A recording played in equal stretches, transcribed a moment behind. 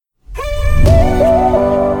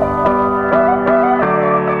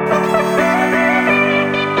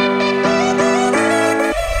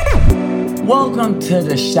Welcome to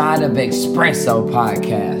the Shot of Espresso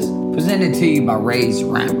podcast, presented to you by Ray's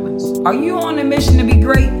Ramblings. Are you on a mission to be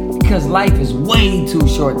great? Because life is way too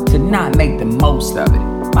short to not make the most of it.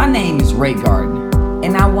 My name is Ray Gardner,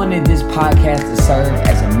 and I wanted this podcast to serve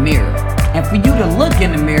as a mirror, and for you to look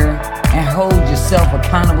in the mirror and hold yourself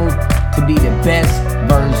accountable to be the best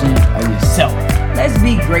version of yourself. Let's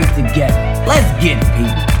be great together. Let's get it,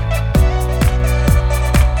 people.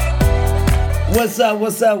 What's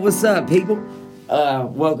up, people?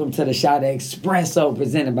 Welcome to the Shot of Espresso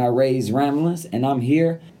presented by Ray's Ramblings. And I'm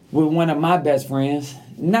here with one of my best friends.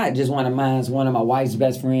 Not just one of mine, it's one of my wife's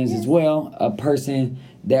best friends as well. A person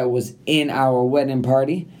that was in our wedding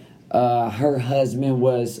party. Her husband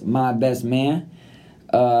was my best man.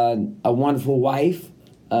 A wonderful wife.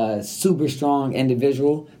 A super strong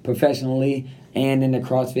individual, professionally and in the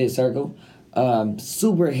CrossFit circle.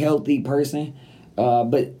 Super healthy person.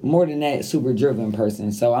 But more than that, super driven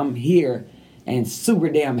person. So I'm here and super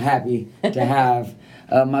damn happy to have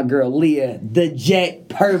my girl Leah, the Jet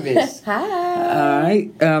Purvis. Hi. All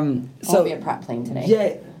right. I'll be a prop plane today.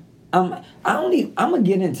 Jet. I'm gonna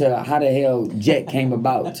get into how the hell Jet came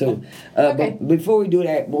about too. Okay. But before we do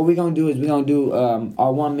that, what we're gonna do is we're gonna do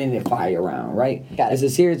our 1 minute fire round, right? Got it. It's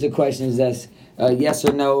a series of questions that's yes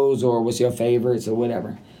or no's or what's your favorites or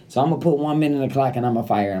whatever. So I'm gonna put 1 minute on the clock and I'm gonna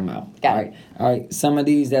fire them out. Got it. All right. Some of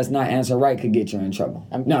these that's not answered right could get you in trouble.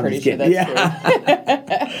 I'm pretty sure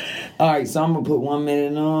that's true. All right. So I'm gonna put 1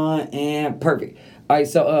 minute on and perfect. All right.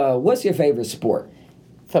 So what's your favorite sport?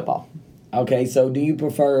 Football. Okay. So do you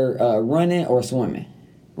prefer running or swimming?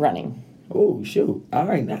 Running. Oh shoot! All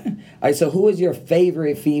right. All right. So who is your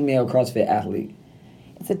favorite female CrossFit athlete?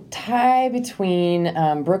 It's a tie between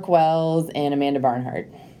Brooke Wells and Amanda Barnhart.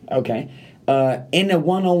 Okay. In the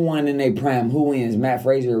 101 in their prime, who wins, Matt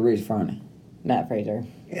Fraser or Rich Froning? Matt Fraser.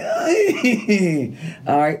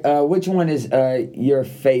 All right. Which one is your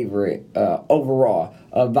favorite overall?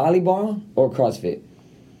 Volleyball or CrossFit?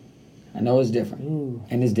 I know it's different. Ooh.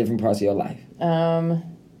 And it's different parts of your life. Probably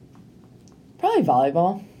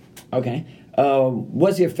volleyball. Okay.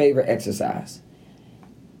 What's your favorite exercise?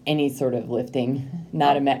 Any sort of lifting.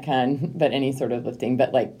 Not a Metcon, but any sort of lifting.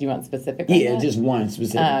 But, like, do you want specific on Yeah, that? just one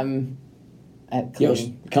specific. Clean.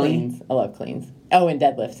 Clean? Cleans. I love cleans. Oh, and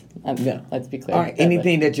deadlift. Yeah. Let's be clear. All right. Deadlift.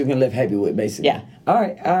 Anything that you can lift heavy with, basically. Yeah. All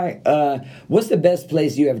right. What's the best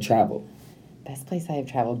place you have traveled? Best place I have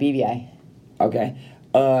traveled, BVI. Okay.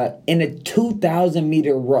 In a 2,000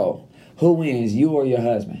 meter row, who wins, you or your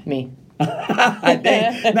husband? Me.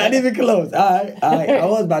 Dang, not even close. All right. I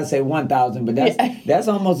was about to say 1,000, but that's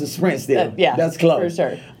almost a sprint still. Yeah, that's close.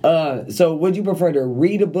 for sure. So would you prefer to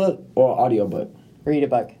read a book or audio book? Read a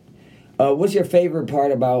book. What's your favorite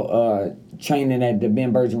part about training at the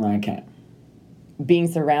Ben Bergeron camp? Being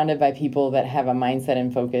surrounded by people that have a mindset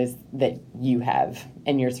and focus that you have,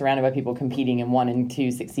 and you're surrounded by people competing and wanting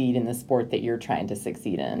to succeed in the sport that you're trying to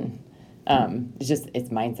succeed in. It's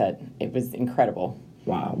mindset. It was incredible.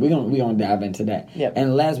 Wow, we're gonna dive into that. Yep.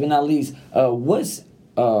 And last but not least, what's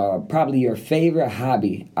probably your favorite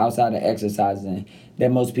hobby outside of exercising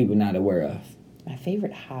that most people not aware of? My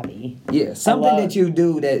favorite hobby. Yeah, something that you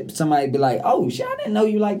do that somebody be like, oh, shit, I didn't know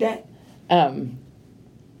you like that.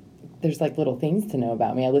 There's like little things to know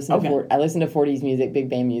about me. I listen to 40s music, big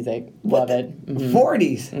band music. Love it. Mm-hmm.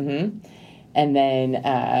 40s? Mm-hmm. And then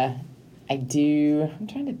I'm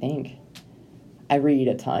trying to think. I read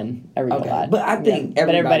a ton. I read a lot. But I think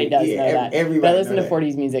everybody does know that. Everybody but I listen to that.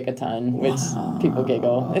 40s music a ton, which people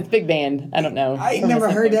giggle. It's big band. I don't know. I ain't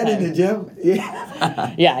never heard that in the gym.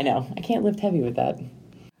 Yeah. Yeah, I know. I can't lift heavy with that.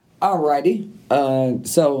 Alrighty.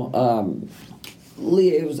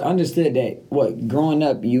 Leah, it was understood that, growing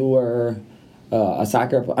up you were a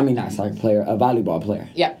volleyball player.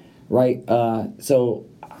 Yeah. Right? So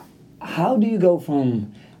how do you go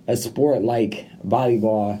from a sport like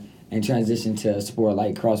volleyball and transition to a sport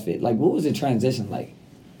like CrossFit? Like, what was the transition like?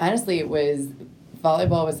 Honestly,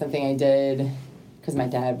 volleyball was something I did because my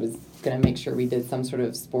dad was going to make sure we did some sort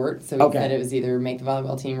of sport. So he said it was either make the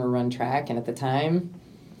volleyball team or run track. And at the time,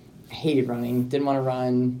 I hated running. Didn't want to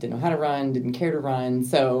run. Didn't know how to run. Didn't care to run.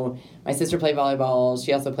 So my sister played volleyball.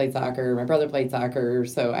 She also played soccer. My brother played soccer.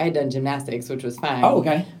 So I had done gymnastics, which was fine. Oh,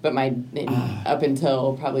 okay. But up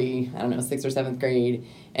until probably, 6th or 7th grade.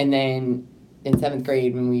 And then in 7th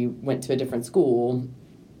grade, when we went to a different school,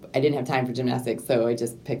 I didn't have time for gymnastics, so I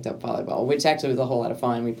just picked up volleyball, which actually was a whole lot of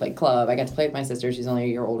fun. We played club. I got to play with my sister. She's only a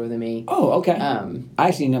year older than me. Oh, okay. I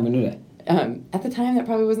actually never knew that. At the time, that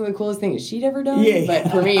probably wasn't the coolest thing that she'd ever done. Yeah.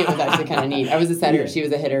 But for me, it was actually kind of neat. I was a setter. Yeah. She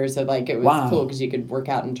was a hitter, so it was cool because you could work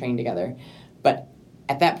out and train together. But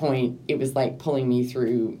at that point, it was like pulling me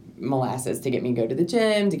through molasses to get me to go to the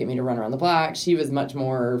gym, to get me to run around the block. She was much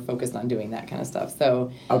more focused on doing that kind of stuff.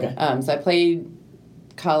 So, so I played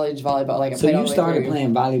college volleyball. Like I so played all you the way started through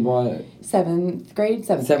playing volleyball? Seventh grade.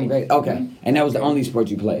 Okay. Mm-hmm. And that was the only sport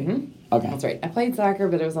you played? Mm-hmm. Okay. That's right. I played soccer,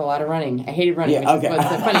 but it was a lot of running. I hated running, which is what's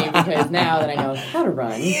so funny because now that I know how to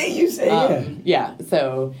run. Yeah, you say yeah.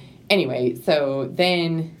 So anyway, so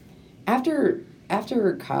then after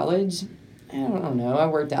college, I don't know. I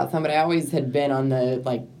worked out some, but I always had been on the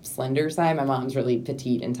like slender side. My mom's really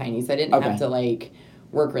petite and tiny, so I didn't have to like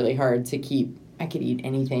work really hard to keep. I could eat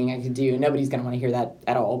anything I could do, and nobody's gonna want to hear that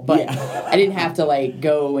at all. But I didn't have to like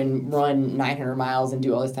go and run 900 miles and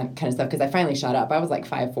do all this kind of stuff because I finally shot up. I was like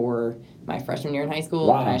 5'4" my freshman year in high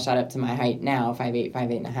school, and I shot up to my height now 5'8",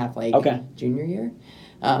 5'8.5" like junior year.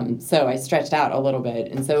 So I stretched out a little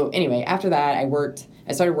bit, and so anyway, after that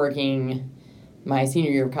I started working my senior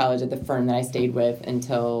year of college at the firm that I stayed with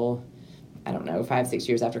until, I don't know, 5-6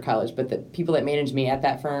 years after college. But the people that managed me at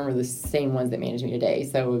that firm are the same ones that manage me today.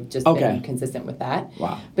 So we've just been consistent with that.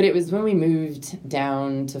 Wow. But it was when we moved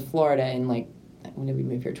down to Florida in when did we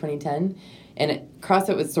move here? 2010. And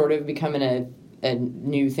CrossFit was sort of becoming a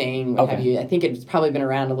new thing. What have you. I think it's probably been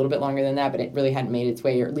around a little bit longer than that, but it really hadn't made its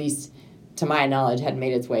way, or at least to my knowledge, hadn't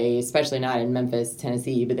made its way, especially not in Memphis,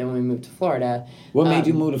 Tennessee. But then when we moved to Florida. What made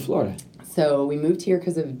you move to Florida? So we moved here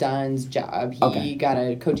because of Don's job. He got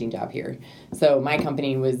a coaching job here. So my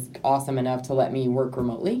company was awesome enough to let me work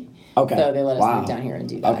remotely. Okay. So they let us move down here and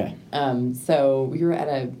do that. Okay. So we were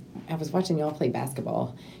I was watching y'all play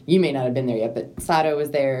basketball. You may not have been there yet, but Sato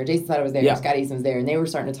was there, Jason Sato was there, Scott Eason was there, and they were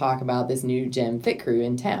starting to talk about this new gym, Fit Crew,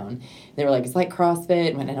 in town. And they were like, it's like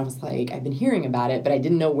CrossFit. And I was like, I've been hearing about it, but I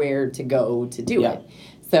didn't know where to go to do it.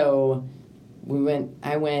 So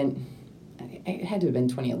it had to have been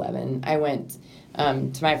 2011. I went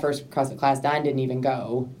to my first CrossFit class. Don didn't even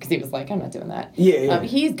go because he was like, I'm not doing that.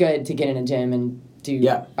 He's good to get in a gym and do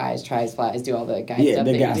buys, tries, flies, do all the guy stuff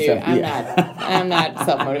that you do. I'm not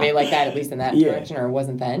self-motivated like that, at least in that direction, or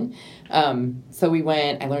wasn't then. So we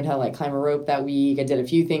went, I learned how to like climb a rope that week. I did a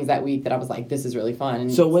few things that week that I was like, this is really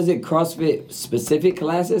fun. So was it CrossFit specific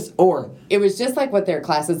classes or? It was just like what their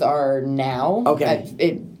classes are now. Okay.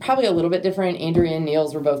 It probably a little bit different. Andrea and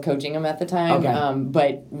Niels were both coaching them at the time. Okay.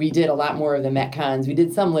 But we did a lot more of the Metcons. We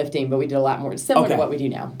did some lifting, but we did a lot more similar to what we do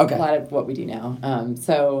now. Okay. A lot of what we do now.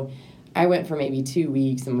 So I went for maybe 2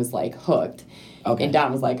 weeks and was like hooked. Okay. And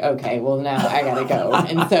Don was like, okay, well now I gotta go.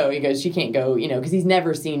 And so he goes, she can't go, because he's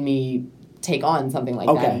never seen me take on something like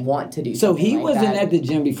that and want to do so something he wasn't at the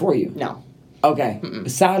gym before you? No. Okay.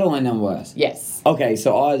 Sato and them was? Yes. Okay,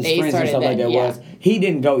 so all his friends and stuff like that was. He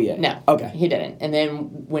didn't go yet? No. Okay. He didn't. And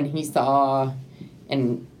then when he saw,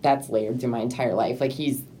 and that's layered through my entire life, like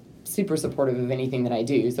he's super supportive of anything that I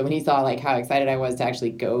do. So when he saw like how excited I was to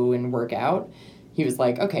actually go and work out, he was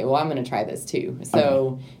like, okay, well, I'm going to try this too.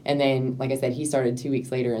 So, and then, like I said, he started 2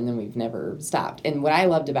 weeks later, and then we've never stopped. And what I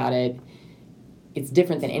loved about it, it's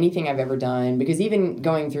different than anything I've ever done, because even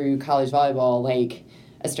going through college volleyball, like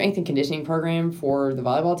a strength and conditioning program for the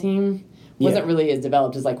volleyball team wasn't really as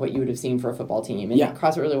developed as like what you would have seen for a football team. And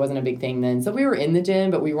CrossFit really wasn't a big thing then. So we were in the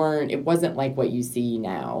gym, but it wasn't like what you see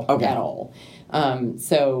now at all.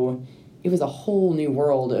 So it was a whole new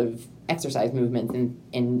world of exercise movements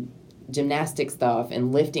and gymnastic stuff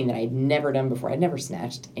and lifting that I'd never done before. I'd never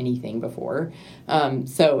snatched anything before.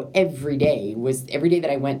 So every day that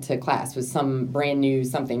I went to class was some brand new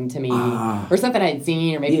something to me, or something I'd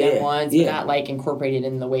seen or maybe done once, but not like incorporated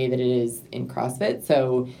in the way that it is in CrossFit.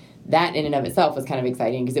 So that in and of itself was kind of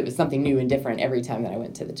exciting because it was something new and different every time that I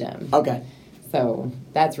went to the gym. Okay. So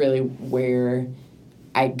that's really where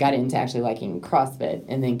I got into actually liking CrossFit,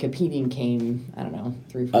 and then competing came, I don't know,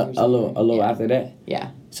 3 or 4 years a little after that?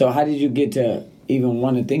 Yeah. So how did you get to even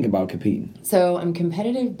want to think about competing? So I'm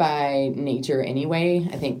competitive by nature anyway.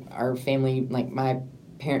 I think our family, like my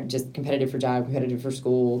parent, just competitive for job, competitive for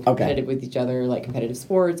school, competitive with each other, like competitive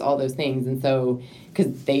sports, all those things. And so,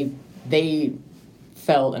 because they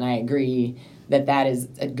felt, and I agree, that is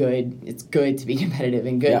it's good to be competitive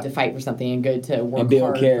and good to fight for something and good to work and build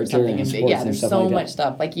hard character for something. And there's so much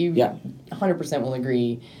stuff. Like you 100% will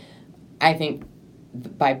agree. I think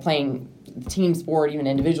by playing team sport, even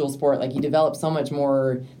individual sport, like you develop so much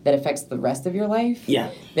more that affects the rest of your life. Yeah.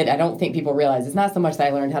 That I don't think people realize. It's not so much that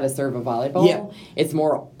I learned how to serve a volleyball. Yeah. It's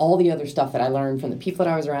more all the other stuff that I learned from the people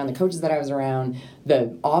that I was around, the coaches that I was around,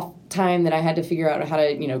 the off time that I had to figure out how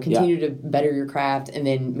to, continue to better your craft and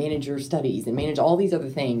then manage your studies and manage all these other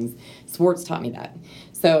things. Sports taught me that.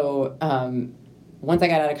 So, once I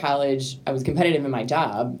got out of college, I was competitive in my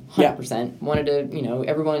job, 100%. Wanted to,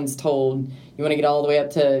 everyone's told you want to get all the way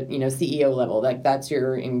up to, CEO level. Like that's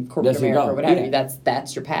your, in corporate America or what have you,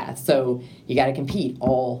 that's your path. So you got to compete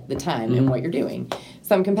all the time in what you're doing.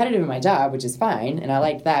 So I'm competitive in my job, which is fine, and I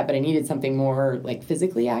liked that, but I needed something more like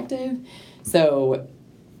physically active. So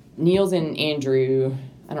Niels and Andrew,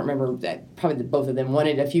 I don't remember that, probably both of them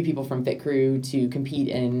wanted a few people from Fit Crew to compete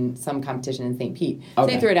in some competition in St. Pete. So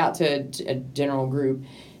they threw it out to a general group,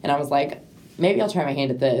 and I was like, maybe I'll try my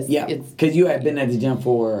hand at this. Yeah, because you had been at the gym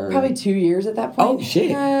for... Probably 2 years at that point. Oh,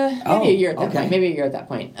 shit. Maybe a year at that point. Maybe a year at that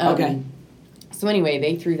point. So anyway,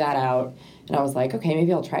 they threw that out, and I was like, okay,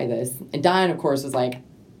 maybe I'll try this. And Don, of course, was like,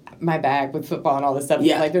 my back with football and all this stuff.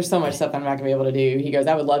 Like, there's so much stuff I'm not going to be able to do. He goes,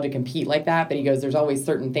 I would love to compete like that, but he goes, there's always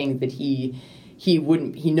certain things that he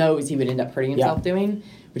knows he would end up hurting himself doing,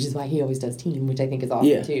 which is why he always does team, which I think is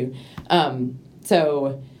awesome too.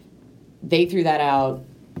 So they threw that out.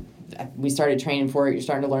 We started training for it. You're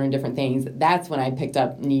starting to learn different things. That's when I picked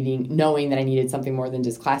up knowing that I needed something more than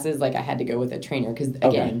just classes. Like I had to go with a trainer because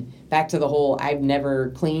again, back to the whole, I've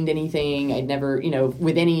never cleaned anything. I'd never,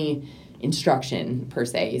 with any instruction per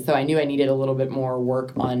se. So I knew I needed a little bit more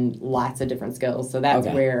work on lots of different skills. So that's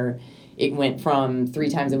where it went from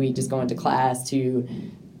 3 times a week just going to class to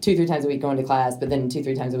 2-3 times a week going to class, but then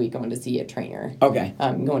 2-3 times a week going to see a trainer.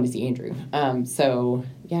 Going to see Andrew. So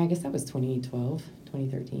I guess that was 2012,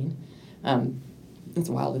 2013. It's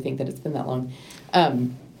wild to think that it's been that long.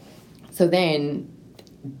 So then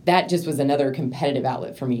that just was another competitive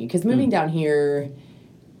outlet for me because moving down here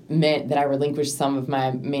meant that I relinquished some of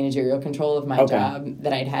my managerial control of my job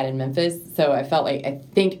that I'd had in Memphis. So I felt like, I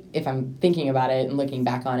think if I'm thinking about it and looking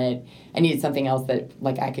back on it, I needed something else that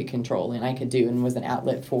like I could control and I could do and was an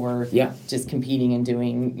outlet for just competing and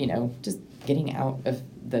doing, just getting out of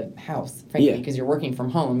the house, frankly, because you're working from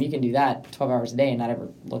home. You can do that 12 hours a day and not ever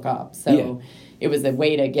look up. So it was a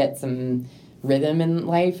way to get some rhythm in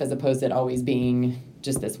life as opposed to it always being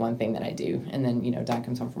just this one thing that I do. And then, Don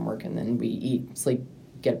comes home from work and then we eat, sleep,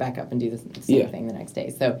 get back up and do the same thing the next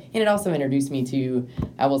day. So, and it also introduced me to,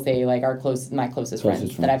 I will say, like my closest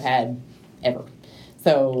friends that I've had ever.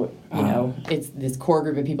 So, it's this core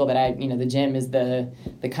group of people that the gym is the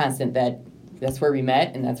constant that's where we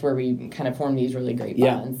met and that's where we kind of formed these really great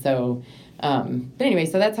bonds. So, but anyway,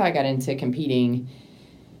 so that's how I got into competing.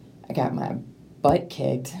 I got my butt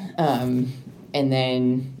kicked. And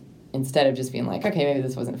then instead of just being like, okay, maybe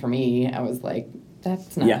this wasn't for me, I was like,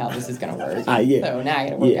 that's not how this is going to work. So now I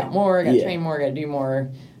got to work out more, I got to train more, I got to do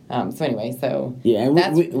more. So anyway, so and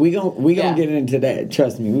we gonna get into that.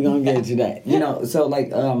 Trust me, we gonna get into that. So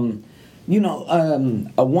like a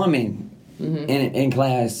woman in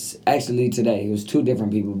class actually today, it was 2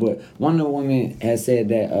 different people, but one of the women has said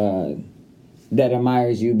that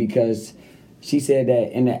admires you because she said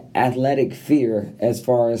that in the athletic sphere, as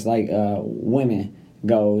far as like women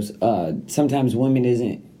goes, sometimes women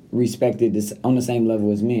isn't respected on the same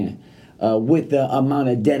level as men with the amount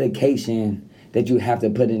of dedication that you have to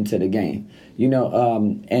put into the game,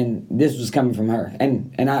 and this was coming from her,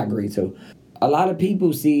 and I agree too. A lot of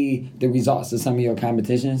people see the results of some of your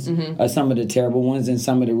competitions, some of the terrible ones and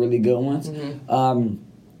some of the really good ones.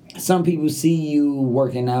 Some people see you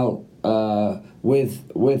working out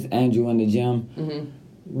with Andrew in the gym.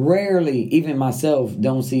 Rarely, even myself,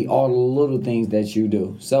 don't see all the little things that you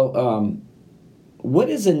do. So what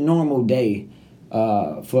is a normal day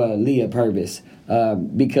for Leah Purvis?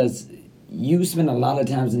 Because you spend a lot of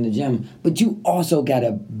times in the gym, but you also got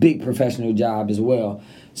a big professional job as well.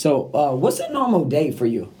 So what's a normal day for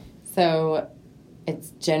you? So it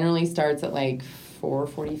generally starts at like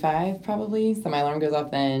 4:45 probably. So my alarm goes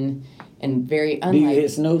off then, and very unlike... Do you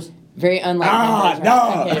hit snooze? Very unlike...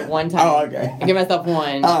 I hit it one time. Oh, okay. I give myself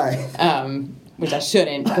one. All right. Which I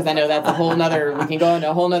shouldn't, because I know that's a whole nother... We can go into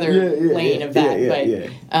a whole nother lane of that.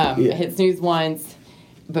 I hit snooze once.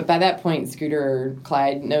 But by that point, Scooter or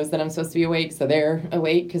Clyde knows that I'm supposed to be awake, so they're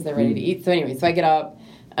awake because they're ready to eat. So anyway, so I get up,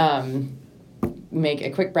 make a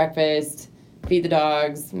quick breakfast, feed the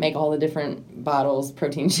dogs, make all the different bottles,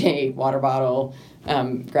 protein shake, water bottle,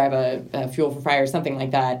 grab a fuel for fire, something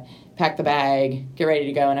like that, pack the bag, get ready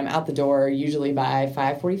to go, and I'm out the door usually by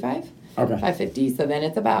 5:45, 5:50. So then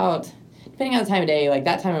it's about, depending on the time of day, like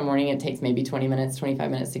that time of morning, it takes maybe 20 minutes, 25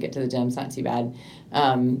 minutes to get to the gym. It's not too bad.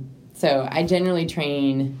 So I generally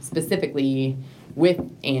train specifically with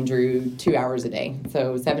Andrew 2 hours a day.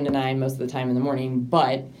 So 7 to 9 most of the time in the morning.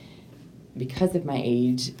 But because of my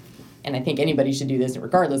age, and I think anybody should do this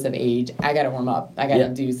regardless of age, I got to warm up. I got to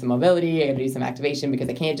do some mobility. I got to do some activation because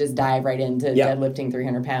I can't just dive right into deadlifting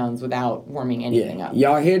 300 pounds without warming anything up.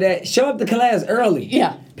 Y'all hear that? Show up to class early.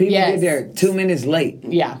 Yeah. People get there 2 minutes late.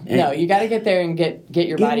 Yeah. No, you got to get there and get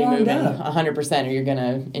your body moving 100% or you're going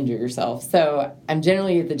to injure yourself. So I'm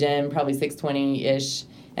generally at the gym, probably 6:20-ish,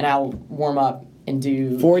 and I'll warm up and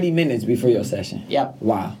do 40 minutes before your session. Yep.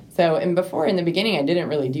 Wow. So, and before, in the beginning, I didn't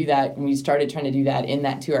really do that. And we started trying to do that in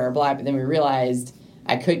that 2-hour block, but then we realized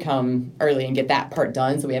I could come early and get that part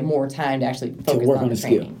done, so we had more time to actually focus on the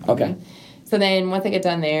training. Skill. Okay. So then, once I get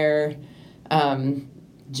done there,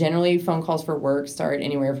 generally phone calls for work start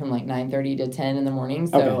anywhere from like 9:30 to 10 in the morning.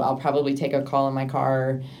 So I'll probably take a call in my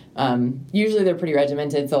car. Usually they're pretty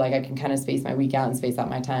regimented, so like I can kind of space my week out and space out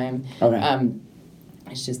my time. Okay.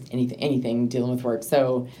 It's just anything dealing with work.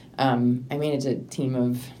 So I manage a team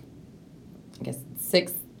of, I guess,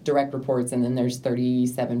 6 direct reports, and then there's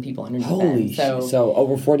 37 people underneath them. So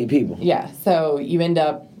over 40 people. Yeah. So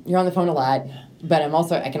you're on the phone a lot, but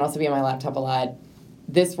I can also be on my laptop a lot.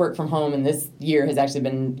 This work from home and this year has actually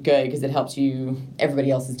been good because it helps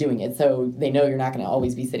everybody else is doing it. So they know you're not going to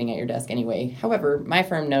always be sitting at your desk anyway. However, my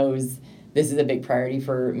firm knows this is a big priority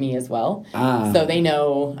for me as well. So they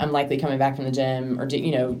know I'm likely coming back from the gym, or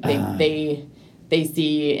they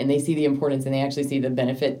see the importance, and they actually see the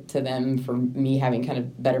benefit to them for me having kind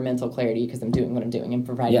of better mental clarity because I'm doing what I'm doing and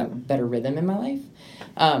providing better rhythm in my life.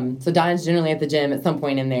 So Don's generally at the gym at some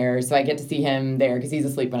point in there, so I get to see him there because he's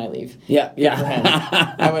asleep when I leave. Yeah. For him.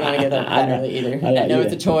 I wouldn't want to get up that early either. I know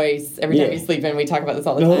it's a choice. Every time he's sleeping, we talk about this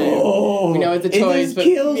all the time. We know it's a choice, but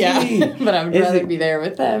me. But I would rather be there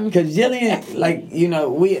with them. Because Jillian,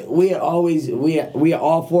 we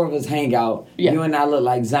all 4 of us hang out. Yeah. You and I look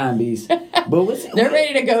like zombies. But they're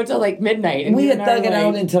ready to go till like midnight. And we are thugging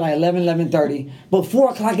out until like 11:30. But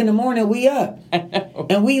 4 o'clock in the morning, we up. I know.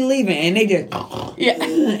 And we leaving, and they just... Yeah.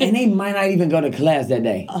 And they might not even go to class that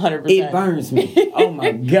day. 100%. It burns me. Oh,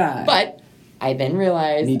 my God. But I then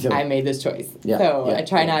realized I made this choice. I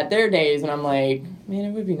try not... There are days when I'm like, man,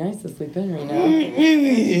 it would be nice to sleep in right now.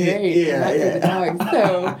 Great. The dogs.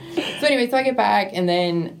 So anyway, so I get back, and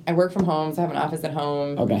then I work from home, so I have an office at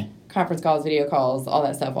home. Okay. Conference calls, video calls, all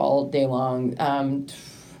that stuff all day long.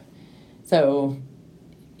 So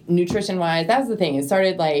nutrition-wise, that's the thing. It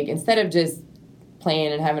started like, instead of just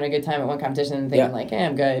playing and having a good time at one competition and thinking like, hey,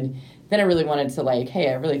 I'm good, then I really wanted to like, hey,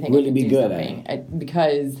 I really think I can do something.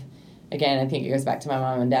 Because, again, I think it goes back to my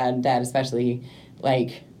mom and dad especially, like,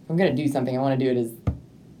 if I'm going to do something, I want to do it as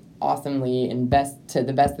awesomely and to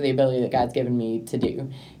the best of the ability that God's given me to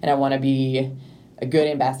do. And I want to be a good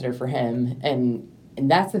ambassador for him. And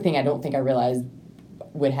that's the thing I don't think I realized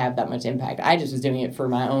would have that much impact. I just was doing it for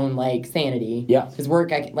my own, like, sanity. Yeah. Because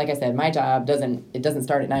work, like I said, my job doesn't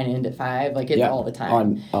start at 9 and end at 5. Like, it's all the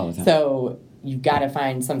time. All the time. So you've got to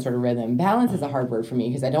find some sort of rhythm. Balance is a hard word for me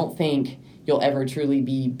because I don't think you'll ever truly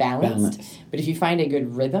be balanced. But if you find a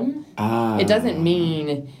good rhythm, it doesn't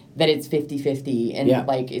mean that it's 50-50 and,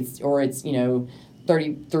 like, it's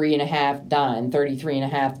 33 and a half Don, 33 and a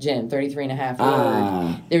half Jim, 33 and a half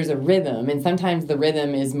work. There's a rhythm, and sometimes the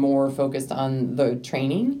rhythm is more focused on the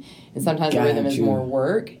training, and sometimes the rhythm is more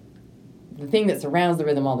work. The thing that surrounds the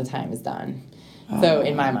rhythm all the time is Don. So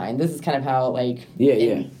in my mind, this is kind of how, like,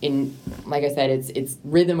 in like I said, it's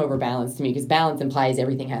rhythm over balance to me, because balance implies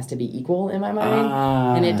everything has to be equal in my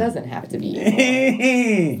mind, and it doesn't have to be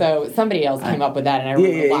equal. So somebody else came up with that, and I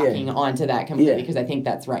remember locking onto that completely because I think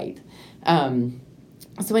that's right.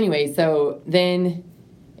 So anyway, so then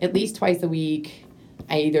at least twice a week,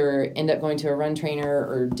 I either end up going to a run trainer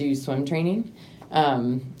or do swim training.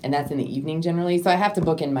 And that's in the evening generally. So I have to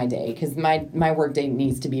book in my day because my work day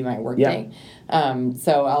needs to be my work day.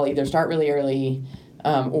 So I'll either start really early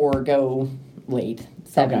or go late.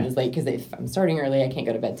 7 is late because if I'm starting early, I can't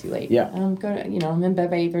go to bed too late. I'm in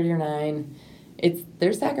bed by 8:30 or 9.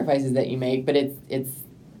 There's sacrifices that you make, but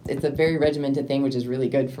it's a very regimented thing, which is really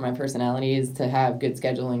good for my personality, is to have good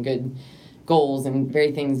schedule and good goals and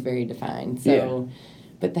things very defined. So,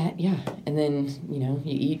 but that, and then, you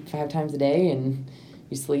eat 5 times a day and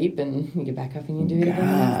you sleep and you get back up and you do it again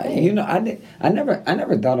the next day. I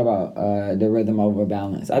never thought about the rhythm over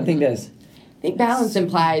balance. I think I think balance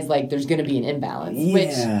implies like there's going to be an imbalance,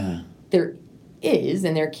 which there is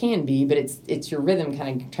and there can be, but it's your rhythm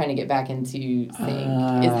kind of trying to get back into sync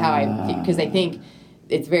is how I, because I think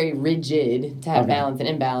it's very rigid to have balance and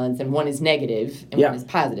imbalance, and one is negative and one is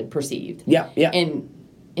positive perceived. And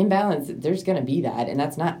imbalance, there's going to be that, and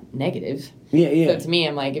that's not negative. So to me,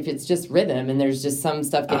 I'm like, if it's just rhythm and there's just some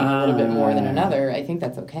stuff getting a little bit more than another, I think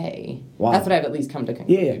that's okay. That's what I've at least come to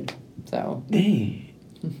conclude. So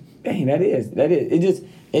Dang, that is. It just,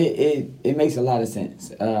 It makes a lot of sense.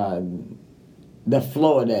 The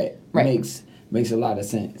flow of that makes a lot of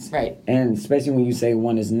sense. Right. And especially when you say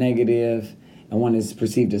one is negative and one is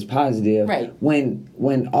perceived as positive. Right.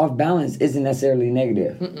 When off balance isn't necessarily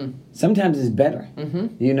negative. Mm-mm. Sometimes it's better,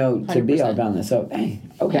 you know, 100%. to be off balance. So,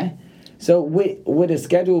 dang, okay. Yeah. So with a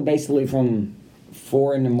schedule basically from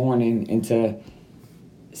 4 in the morning into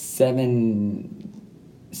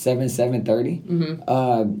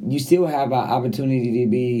 7:30, you still have an opportunity to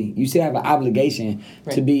be, you still have an obligation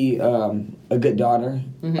to be a good daughter,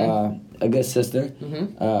 a good sister,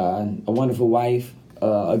 a wonderful wife,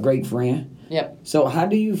 a great friend. Yep. So how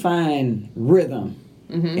do you find rhythm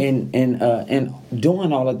in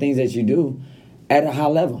doing all the things that you do at a high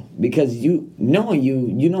level? Because you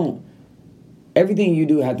don't, everything you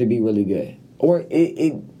do have to be really good. Or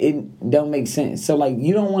it don't make sense. So, like,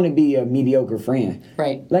 you don't want to be a mediocre friend.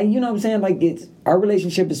 Right. Like, you know what I'm saying? Like, our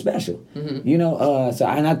relationship is special. You know, so,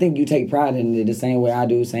 and I think you take pride in it the same way I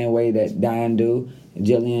do, same way that Diane do,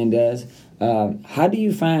 Jillian does. How do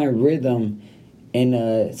you find rhythm in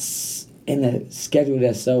a schedule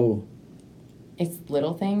that's so... It's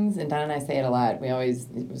little things, and Don and I say it a lot. It was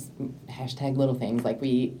hashtag little things. Like,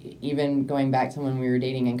 even going back to when we were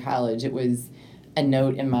dating in college, it was a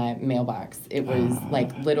note in my mailbox. It was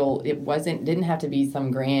like little, didn't have to be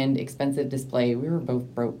some grand, expensive display. We were both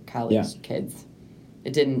broke college kids.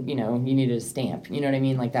 It didn't, you know, you needed a stamp. You know what I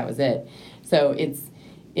mean? Like, that was it. So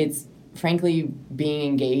it's frankly being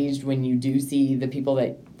engaged when you do see the people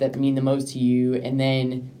that mean the most to you, and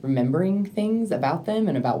then remembering things about them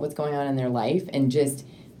and about what's going on in their life, and just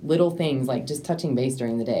little things like just touching base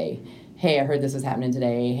during the day. Hey, I heard this was happening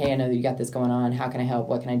today. Hey, I know that you got this going on. How can I help?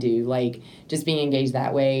 What can I do? Like, just being engaged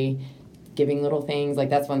that way, giving little things.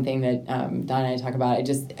 Like, that's one thing that Don and I talk about. I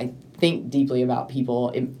think deeply about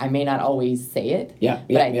people. I may not always say it,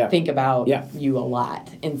 but I think about you a lot.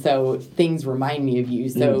 And so things remind me of you.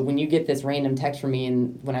 So when you get this random text from me,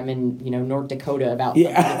 and when I'm in, you know, North Dakota about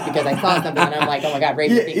something, it's because I saw something and I'm like, oh my God,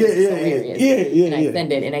 Raven thinks this is hilarious. And I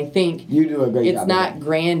send it. And I think you do a great job. It's not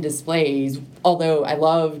grand displays, although I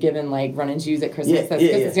love giving, like, running shoes at Christmas. Because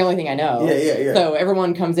it's the only thing I know. So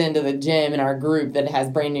everyone comes into the gym in our group that has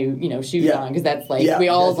brand new, you know, shoes on, because that's like, we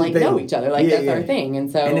all like know each other. Like, that's our thing.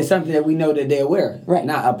 And so, and it's something that we know that they're wearing. Right.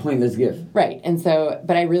 Not a pointless gift. Right. And so,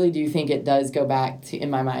 but I really do think it does go back to, in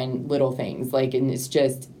my mind, little things. Like, and it's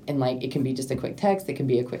just, and like, it can be just a quick text. It can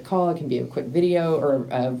be a quick call. It can be a quick video or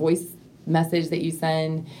a voice message that you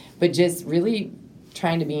send. But just really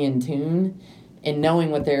trying to be in tune and knowing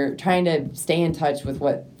what they're, trying to stay in touch with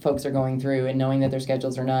what folks are going through, and knowing that their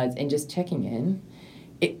schedules are nuts, and just checking in.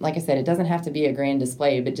 It, like I said, it doesn't have to be a grand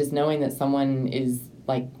display, but just knowing that someone is,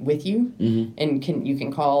 like, with you, and you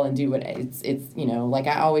can call and do what it's you know, like,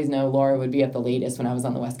 I always know Laura would be up the latest when I was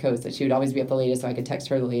on the West Coast, that she would always be up the latest so I could text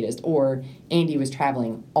her the latest, or Andy was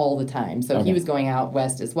traveling all the time, so he was going out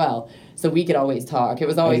west as well, so we could always talk. It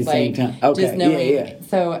was always like just knowing.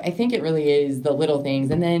 So I think it really is the little things.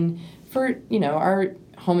 And then for, you know, our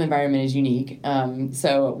home environment is unique,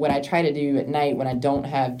 so what I try to do at night when I don't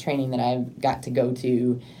have training that I've got to go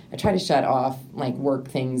to, I try to shut off, like, work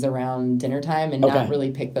things around dinner time and not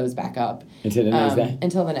really pick those back up. Until the next day?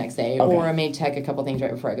 Until the next day. Or I may check a couple things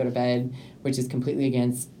right before I go to bed, which is completely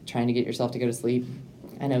against trying to get yourself to go to sleep.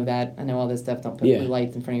 I know that. I know all this stuff. Don't put blue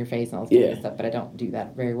lights in front of your face and all this kind of stuff, but I don't do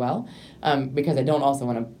that very well, because I don't also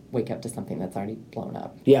want to wake up to something that's already blown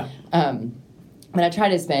up. But I try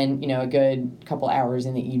to spend, you know, a good couple hours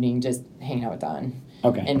in the evening just hanging out with Don.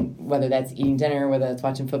 And whether that's eating dinner, whether that's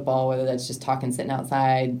watching football, whether that's just talking, sitting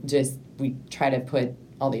outside, just we try to put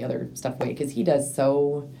all the other stuff away, because he does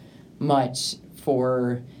so much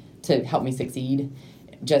to help me succeed,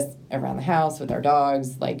 just around the house with our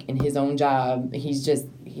dogs, like in his own job. He's just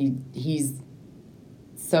he's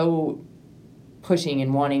so pushing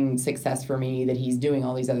and wanting success for me that he's doing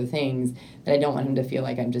all these other things that I don't want him to feel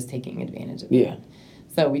like I'm just taking advantage of him.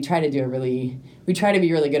 So we try to be really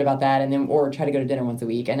good about that, and then, or try to go to dinner once a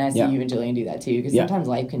week. And I see you and Jillian do that too, because sometimes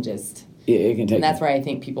life can just, it can take, and that's where I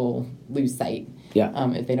think people lose sight.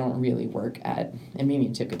 If they don't really work at, and Mimi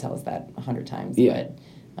and Chip could tell us that 100 times. But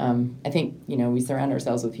I think, you know, we surround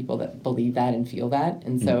ourselves with people that believe that and feel that,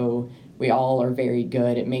 and so we all are very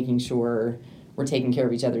good at making sure we're taking care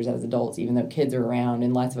of each other as adults, even though kids are around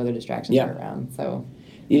and lots of other distractions are around. So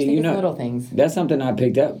you know, little things. That's something I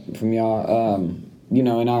picked up from y'all. You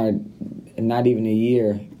know, in our not even a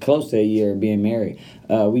year, close to a year being married,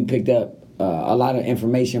 we picked up a lot of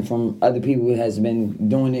information from other people who has been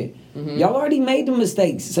doing it. Y'all already made the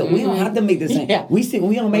mistakes, so we don't have to make the same.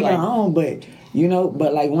 We don't make our own, but, you know,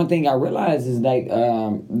 but like, one thing I realized is, like,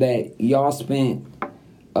 that y'all spent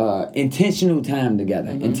intentional time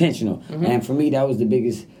together. Mm-hmm. Intentional. Mm-hmm. And for me, that was the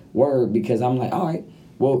biggest word because I'm like, all right,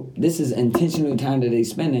 well, this is intentional time that they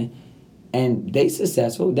spending. And they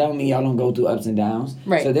successful. That don't mean y'all don't go through ups and downs.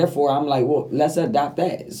 Right. So therefore, I'm like, well, let's adopt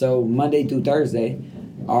that. So Monday through Thursday,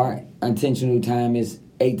 our intentional time is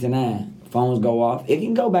 8 to 9. Phones go off. It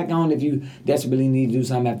can go back on if you desperately need to do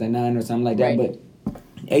something after 9 or something like that. Right. But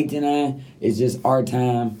 8 to 9 is just our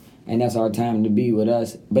time, and that's our time to be with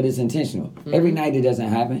us. But it's intentional. Mm-hmm. Every night it doesn't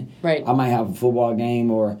happen. Right. I might have a football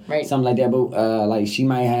game or something like that. But like she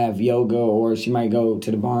might have yoga or she might go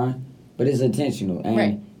to the barn. But it's intentional.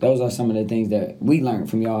 And those are some of the things that we learned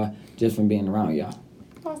from y'all just from being around y'all.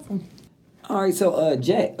 Awesome. All right, so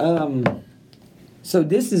Jack, so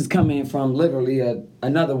this is coming from literally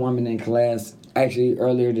another woman in class, actually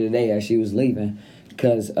earlier today as she was leaving,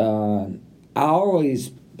 because I always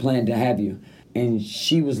planned to have you. And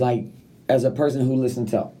she was like, as a person who listened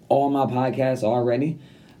to all my podcasts already,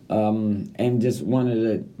 and just one of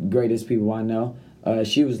the greatest people I know,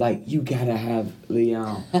 she was like, you gotta have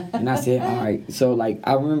Leah. And I said, all right. So, like,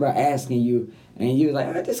 I remember asking you, and you were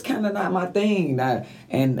like, oh, this kind of not my thing.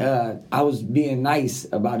 And I was being nice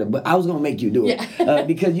about it, but I was going to make you do it.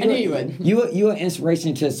 Because I knew you would. You're an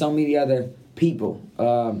inspiration to so many other people,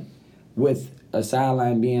 with a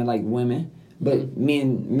sideline being like women, but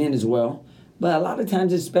men as well. But a lot of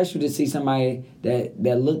times it's special to see somebody that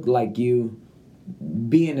look like you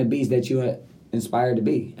being the beast that you are inspired to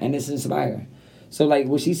be. And it's inspiring. So, like,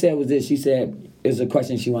 what she said was this. She said, it's a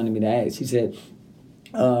question she wanted me to ask. She said,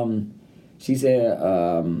 I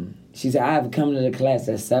have come to the class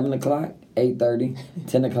at 7 o'clock, 8:30,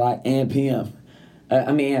 10 o'clock, and p.m.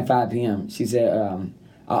 And 5 p.m. She said,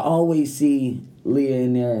 I always see Leah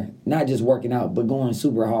in there, not just working out, but going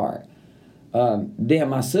super hard. Then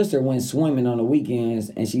my sister went swimming on the weekends,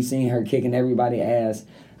 and she seen her kicking everybody's ass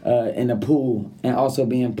in the pool and also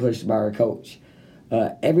being pushed by her coach.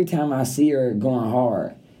 Every time I see her going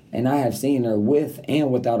hard, and I have seen her with and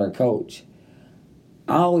without her coach,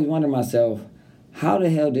 I always wonder myself, how the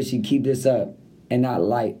hell did she keep this up and not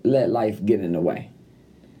let life get in the way?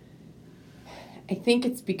 I think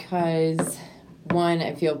it's because, one,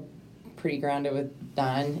 I feel pretty grounded with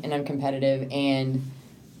Don, and I'm competitive, and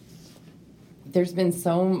there's been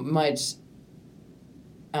so much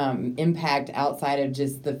impact outside of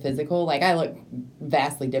just the physical. Like, I look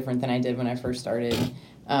vastly different than I did when I first started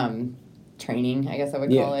training, I guess I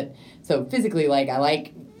would call it. So physically, like, I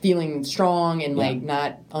like feeling strong and like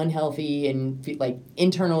not unhealthy, and like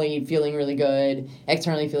internally feeling really good,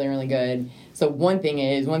 externally feeling really good. So one thing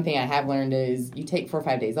I have learned is you take 4 or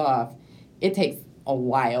 5 days off, it takes a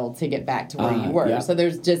while to get back to where you were. So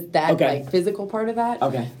there's just that like physical part of that.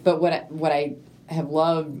 But what I have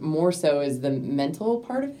loved more so is the mental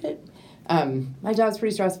part of it. My job's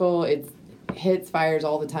pretty stressful. It's hits, fires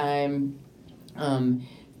all the time. I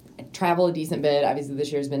travel a decent bit. Obviously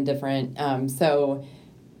this year's been different. So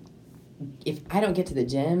if I don't get to the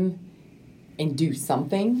gym and do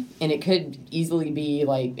something, and it could easily be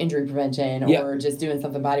like injury prevention or just doing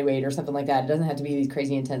something body weight or something like that. It doesn't have to be these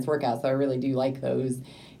crazy intense workouts, so I really do like those.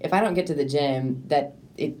 If I don't get to the gym,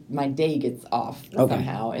 my day gets off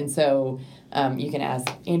somehow. And so you can ask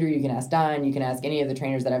Andrew, you can ask Don, you can ask any of the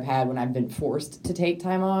trainers that I've had when I've been forced to take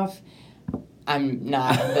time off. I'm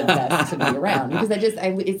not the best to be around because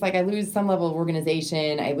it's like I lose some level of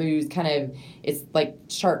organization. I lose it's like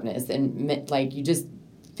sharpness and like you just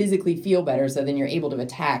physically feel better, so then you're able to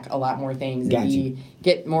attack a lot more things and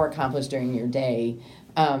get more accomplished during your day.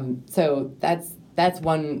 So that's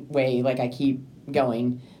one way like I keep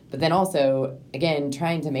going. But then also, again,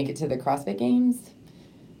 trying to make it to the CrossFit Games,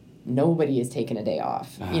 nobody is taking a day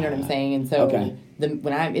off. You know what I'm saying? And so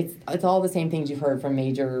it's all the same things you've heard from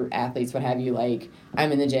major athletes, what have you, like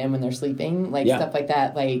I'm in the gym when they're sleeping, like stuff like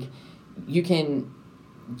that. Like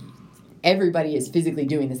everybody is physically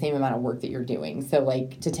doing the same amount of work that you're doing. So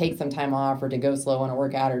like to take some time off or to go slow on a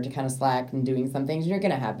workout or to kind of slack and doing some things, you're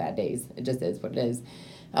going to have bad days. It just is what it is.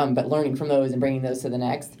 But learning from those and bringing those to the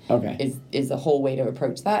next is a whole way to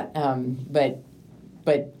approach that.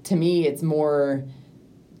 But to me, it's more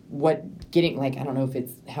getting, like, I don't know if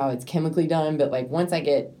it's how it's chemically done, but like once I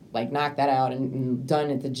get like knocked that out and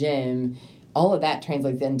done at the gym, all of that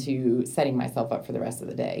translates into setting myself up for the rest of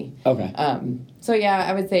the day. So yeah,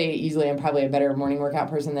 I would say easily I'm probably a better morning workout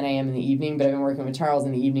person than I am in the evening, but I've been working with Charles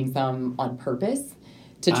in the evening some on purpose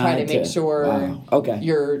to try to make sure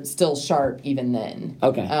you're still sharp even then.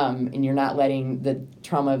 And you're not letting the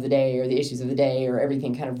trauma of the day or the issues of the day or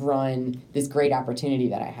everything kind of run this great opportunity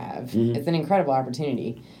that I have. It's an incredible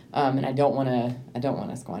opportunity, and I don't want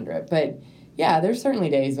to squander it. But yeah, there's certainly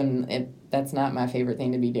days when that's not my favorite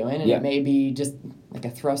thing to be doing. And it may be just like a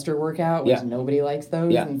thruster workout, which nobody likes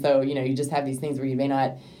those. And so, you just have these things where you may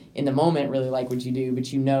not in the moment really like what you do, but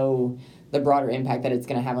the broader impact that it's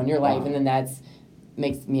going to have on your life. And then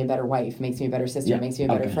makes me a better wife, makes me a better sister, makes me a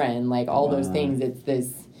better friend. Like all those things,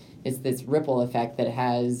 it's this ripple effect that it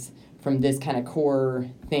has from this kind of core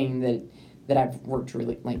thing that I've worked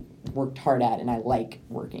hard at, and I like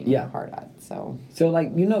working hard at. So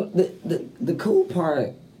like, the cool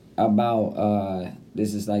part about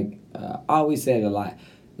this is like I always say it a lot,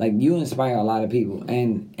 like you inspire a lot of people,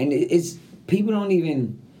 and it's people don't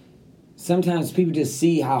even, sometimes people just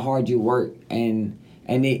see how hard you work and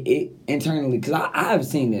it internally, because I've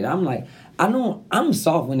seen it. I'm like, I'm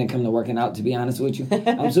soft when it comes to working out, to be honest with you.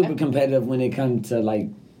 I'm super competitive when it comes to like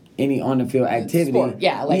any on the field activity. Sport.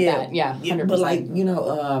 Yeah, that. Yeah, 100%. But like,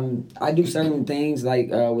 I do certain things like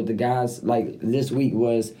with the guys, like this week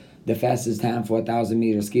was the fastest time for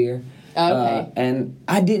 1,000-meter skier. Okay. And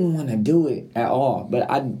I didn't want to do it at all,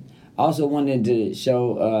 but I also wanted to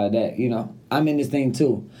show that, I'm in this thing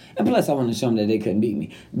too. And plus I wanted to show them that they couldn't beat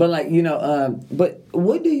me. But like, but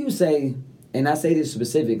what do you say, and I say this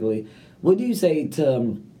specifically, what do you say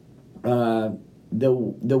to the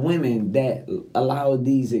women that allow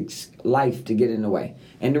life to get in the way?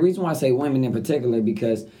 And the reason why I say women in particular,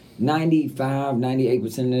 because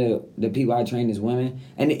 98% of the people I train is women.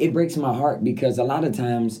 And it breaks my heart because a lot of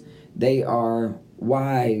times they are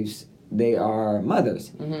wives, they are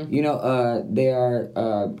mothers. Mm-hmm. They are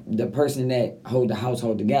the person that hold the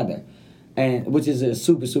household together, and which is a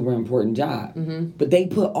super, super important job. Mm-hmm. But they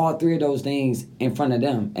put all three of those things in front of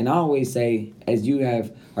them. And I always say, as you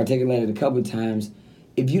have articulated a couple of times,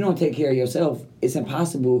 if you don't take care of yourself, it's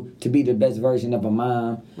impossible to be the best version of a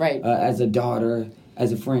mom, right? As a daughter,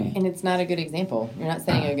 as a friend. And it's not a good example. You're not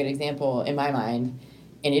setting a good example in my mind.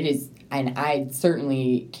 And it is, and I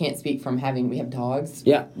certainly can't speak from we have dogs.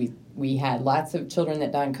 Yeah. We had lots of children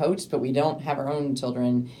that Don coached, but we don't have our own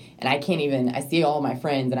children. And I see all my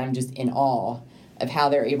friends, and I'm just in awe of how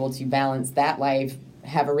they're able to balance that life,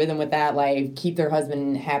 have a rhythm with that life, keep their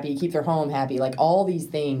husband happy, keep their home happy, like all these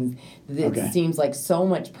things. That seems like so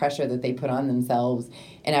much pressure that they put on themselves.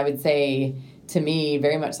 And I would say, to me,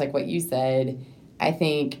 very much like what you said, I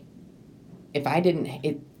think if I didn't,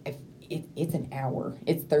 it's an hour.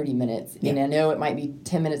 It's 30 minutes. Yeah. And I know it might be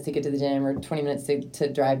 10 minutes to get to the gym or 20 minutes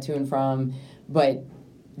to drive to and from, but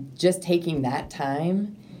just taking that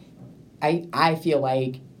time, I feel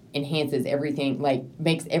like enhances everything, like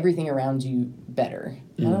makes everything around you better.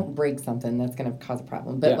 Mm. I don't break something that's going to cause a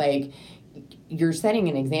problem, but like you're setting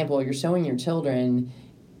an example, you're showing your children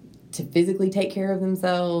to physically take care of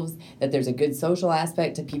themselves, that there's a good social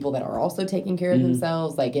aspect to people that are also taking care of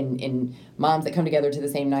themselves, like in moms that come together to the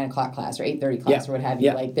same 9 o'clock class or 8:30 class or what have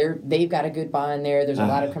you, like they've got a good bond there, there's a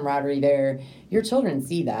lot of camaraderie there. Your children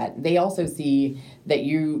see that. They also see that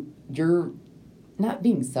you're not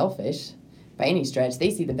being selfish by any stretch.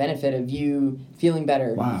 They see the benefit of you feeling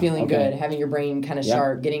better, feeling good, having your brain kind of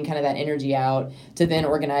sharp, getting kind of that energy out to then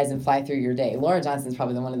organize and fly through your day. Laura Johnson's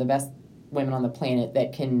probably one of the best women on the planet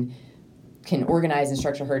that can organize and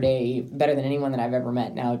structure her day better than anyone that I've ever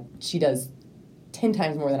met. Now, she does 10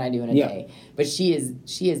 times more than I do in a day, but she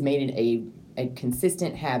has made it a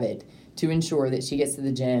consistent habit to ensure that she gets to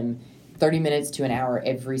the gym 30 minutes to an hour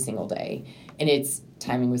every single day. And it's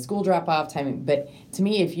timing with school drop-off, but to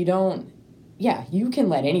me, if you don't, you can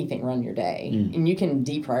let anything run your day, and you can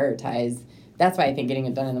deprioritize. That's why I think getting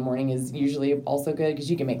it done in the morning is usually also good,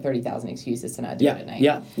 because you can make 30,000 excuses to not do it at night.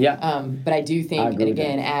 But I do think it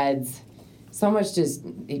again adds so much. Just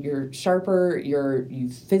you're sharper, you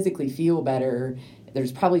physically feel better.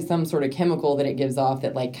 There's probably some sort of chemical that it gives off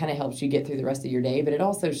that like kind of helps you get through the rest of your day. But it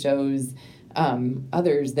also shows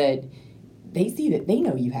others that they see that they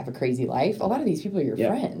know you have a crazy life. A lot of these people are your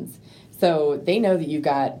friends. So they know that you've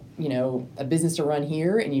got, a business to run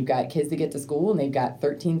here, and you've got kids to get to school, and they've got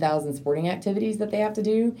 13,000 sporting activities that they have to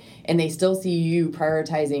do, and they still see you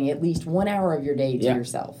prioritizing at least 1 hour of your day to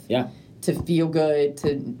yourself. Yeah. To feel good,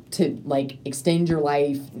 to like extend your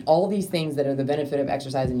life, all these things that are the benefit of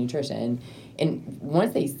exercise and nutrition. And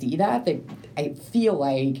once they see that, I feel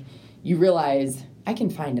like you realize, I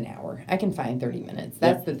can find an hour. I can find 30 minutes.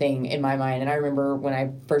 That's the thing in my mind. And I remember when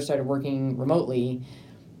I first started working remotely,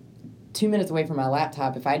 2 minutes away from my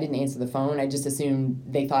laptop, if I didn't answer the phone, I just assumed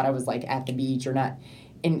they thought I was like at the beach or not.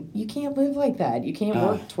 And you can't live like that. You can't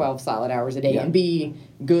work 12 solid hours a day and be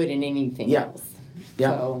good in anything else. Yeah.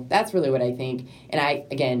 So that's really what I think. And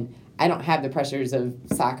I don't have the pressures of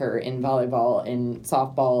soccer and volleyball and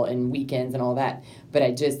softball and weekends and all that. But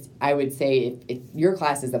I would say if your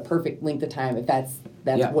class is the perfect length of time, if that's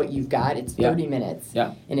That's what you've got. It's 30 minutes.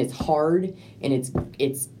 Yeah. And it's hard, and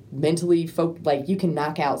it's mentally like you can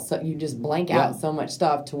knock out, so you just blank out so much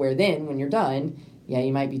stuff to where then when you're done,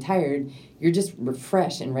 you might be tired, you're just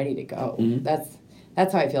refreshed and ready to go. Mm-hmm.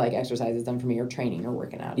 That's how I feel like exercise is done for me, or training or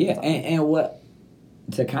working out. Yeah, and what,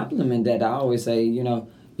 to complement that, I always say,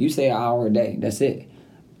 you say an hour a day, that's it.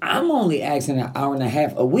 I'm only asking an hour and a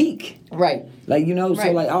half a week. Right. Like,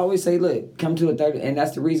 so like I always say, look, come to a 30, and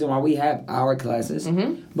that's the reason why we have hour classes.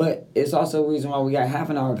 Mm-hmm. But it's also the reason why we got half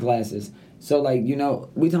an hour classes. So like, we talking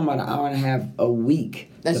about an hour and a half a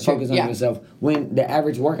week to focus on yourself. When the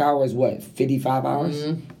average work hour is what, 55 hours?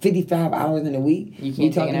 Mm-hmm. 55 hours in a week?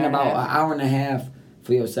 You're talking about an hour and a half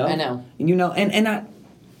for yourself. I know. And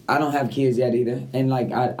I don't have kids yet either. And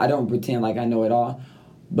like, I don't pretend like I know it all.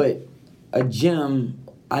 But a gym,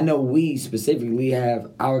 I know we specifically have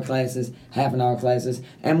hour classes, half an hour classes,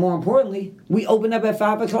 and more importantly, we open up at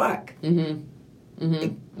 5 o'clock. Mm-hmm.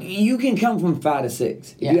 Mm-hmm. You can come from 5 to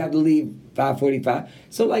 6. Yeah. You have to leave 5:45.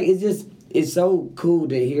 So like, it's so cool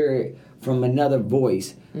to hear it from another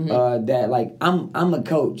voice. Mm-hmm. That like I'm a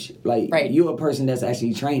coach. Like you're a person that's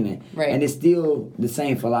actually training, and it's still the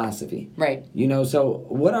same philosophy. Right. So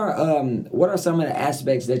what are some of the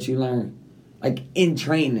aspects that you learn, like in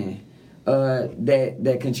training?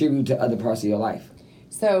 That contribute to other parts of your life?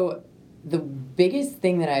 So the biggest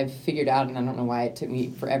thing that I've figured out, and I don't know why it took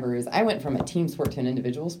me forever, is I went from a team sport to an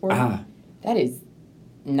individual sport. That is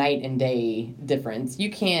night and day difference.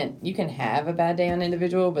 You can have a bad day on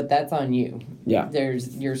individual, but that's on you. Yeah.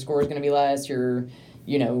 Your score is going to be less.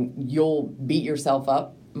 You'll beat yourself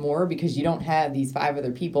up more because you don't have these 5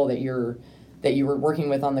 other people that you were working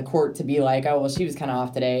with on the court to be like, oh, well, she was kind of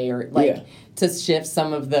off today, or like to shift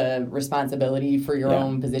some of the responsibility for your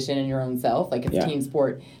own position and your own self. Like, it's a team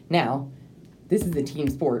sport. Now, this is a team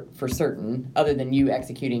sport for certain, other than you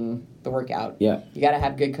executing the workout. Yeah. You got to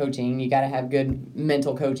have good coaching. You got to have good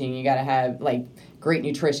mental coaching. You got to have, like, great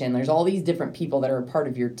nutrition. There's all these different people that are a part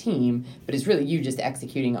of your team, but it's really you just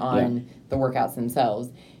executing on the workouts themselves.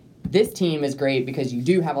 This team is great because you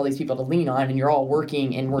do have all these people to lean on, and you're all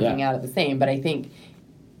working out at the same. But I think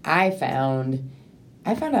I found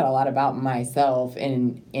out a lot about myself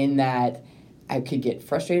in that I could get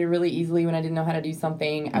frustrated really easily when I didn't know how to do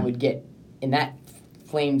something. I would get, and that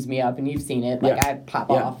flames me up, and you've seen it. Like, I pop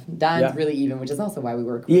off. Don's really even, which is also why we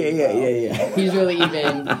work. Yeah. He's really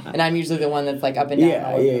even, and I'm usually the one that's like up and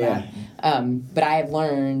down. But I have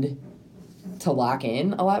learned to lock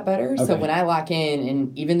in a lot better. Okay. So when I lock in,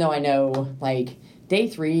 and even though I know, like, day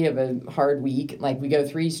 3 of a hard week, like, we go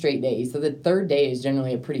 3 straight days. So the third day is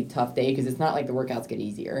generally a pretty tough day because it's not like the workouts get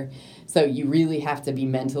easier. So you really have to be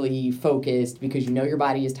mentally focused because your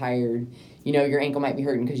body is tired. Your ankle might be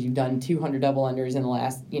hurting because you've done 200 double unders in the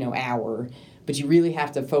last, hour. But you really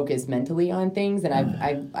have to focus mentally on things. And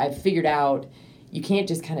I've figured out you can't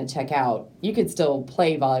just kind of check out. You could still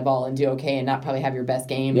play volleyball and do okay and not probably have your best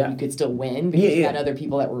game. Yeah. You could still win because you had other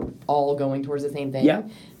people that were all going towards the same thing. Yeah.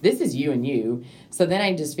 This is you and you. So then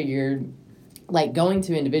I just figured, like, going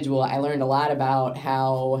to individual, I learned a lot about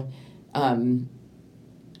how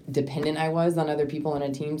dependent I was on other people in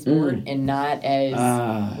a team sport and not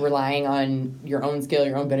as relying on your own skill,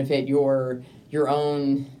 your own benefit, your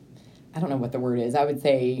own... I don't know what the word is. I would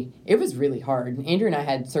say it was really hard. Andrew and I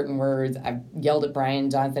had certain words. I've yelled at Brian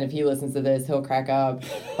Johnson. If he listens to this, he'll crack up.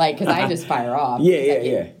 Like, because I just fire off.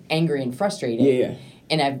 Angry and frustrated. Yeah.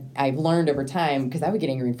 And I've learned over time, because I would get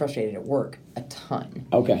angry and frustrated at work a ton.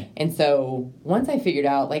 Okay. And so once I figured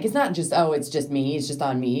out, like, it's not just, it's just me, it's just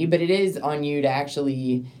on me, but it is on you to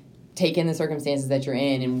actually take in the circumstances that you're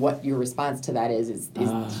in, and what your response to that is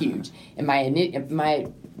huge. And my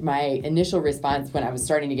initial response when I was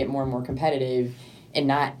starting to get more and more competitive and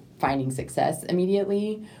not finding success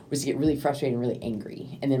immediately was to get really frustrated and really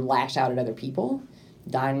angry and then lash out at other people.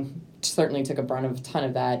 Don certainly took a brunt of a ton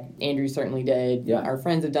of that. Andrew certainly did. Yeah. Our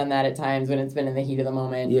friends have done that at times when it's been in the heat of the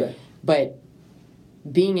moment. Yeah. But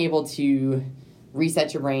being able to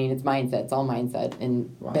reset your brain, it's mindset. It's all mindset.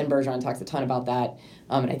 And Ben Bergeron talks a ton about that.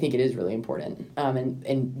 And I think it is really important.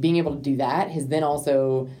 And being able to do that has then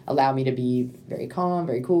also allowed me to be very calm,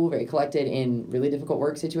 very cool, very collected in really difficult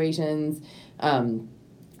work situations,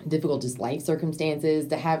 difficult just life circumstances,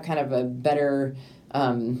 to have kind of a better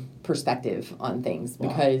perspective on things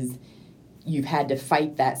because you've had to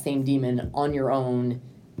fight that same demon on your own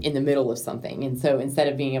in the middle of something. And so instead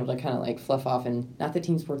of being able to kind of like fluff off, and not that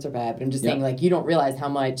team sports are bad, but I'm just saying, like, you don't realize how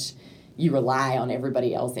much you rely on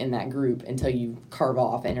everybody else in that group until you carve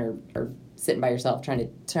off and are sitting by yourself trying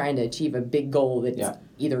to achieve a big goal that's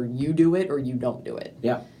either you do it or you don't do it.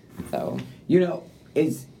 Yeah. So,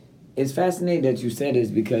 it's fascinating that you said this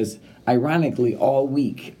because, ironically, all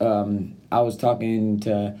week I was talking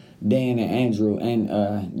to Dan and Andrew,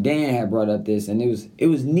 and Dan had brought up this, and it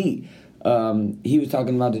was neat. He was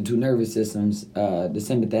talking about the two nervous systems, the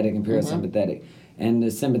sympathetic and parasympathetic, and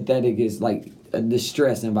the sympathetic is like the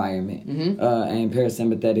stress environment, and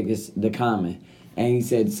parasympathetic is the calming. And he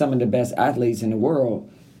said some of the best athletes in the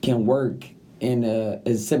world can work in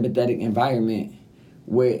a sympathetic environment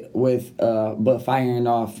but firing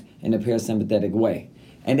off in a parasympathetic way.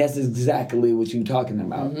 And that's exactly what you're talking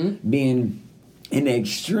about. Being in an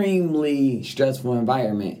extremely stressful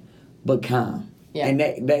environment, but calm. Yeah. And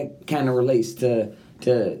that kind of relates to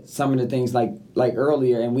some of the things like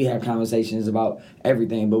earlier, and we had conversations about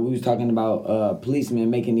everything, but we was talking about policemen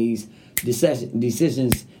making these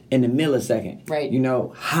decisions in the millisecond. Right. You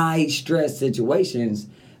know, high stress situations,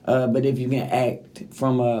 but if you can act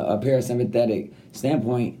from a parasympathetic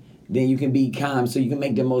standpoint, then you can be calm, so you can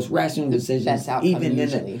make the most rational decisions. Best outcome even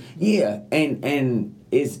usually. And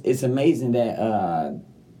it's amazing that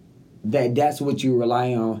that's what you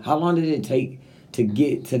rely on. How long did it take to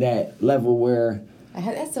get to that level where?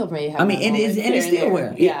 That still may have. I mean, it's still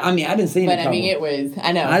where. Yeah. I mean, I didn't see. But I mean, it was.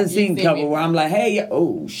 I know. I didn't see a couple where I'm like, hey,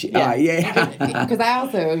 oh shit, yeah. Because I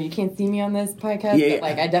also, you can't see me on this podcast, but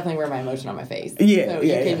like I definitely wear my emotion on my face. Yeah, so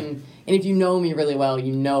you can, and if you know me really well,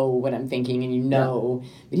 you know what I'm thinking, and you know.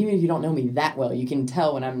 But even if you don't know me that well, you can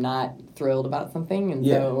tell when I'm not thrilled about something, and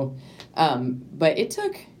so. But it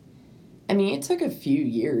took. I mean, it took a few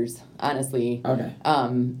years, honestly. Okay.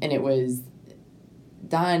 And it was.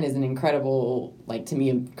 Don is an incredible, like, to me,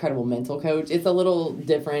 incredible mental coach. It's a little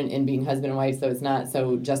different in being husband and wife, so it's not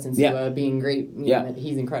so Justin Sua being great. You know,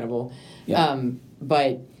 he's incredible. Yeah.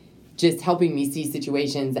 But just helping me see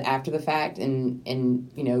situations after the fact and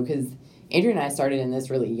you know, because Andrew and I started in this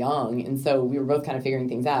really young, and so we were both kind of figuring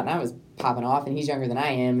things out, and I was popping off, and he's younger than I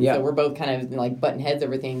am, and so we're both kind of, like, butting heads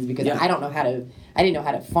over things because I didn't know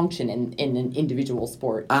how to function in an individual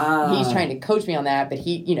sport. He's trying to coach me on that, but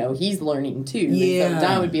he's learning too. Yeah. And so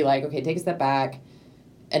Don would be like, okay, take a step back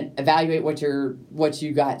and evaluate what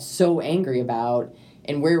you got so angry about,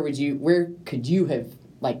 and where could you have,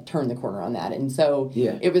 like, turned the corner on that. And so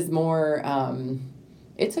it was more,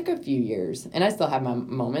 it took a few years, and I still have my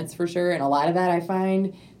moments for sure, and a lot of that I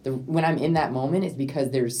find when I'm in that moment is because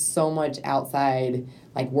there's so much outside,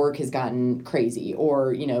 like, work has gotten crazy,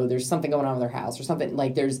 or, you know, there's something going on with our house or something,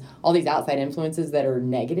 like, there's all these outside influences that are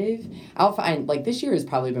negative. I'll find, like, this year has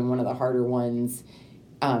probably been one of the harder ones,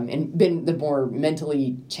 and been the more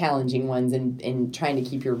mentally challenging ones, and trying to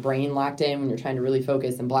keep your brain locked in when you're trying to really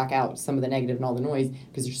focus and block out some of the negative and all the noise,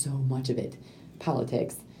 because there's so much of it.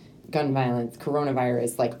 Politics, gun violence,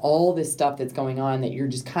 coronavirus, like, all this stuff that's going on that you're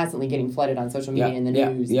just constantly getting flooded on social media and the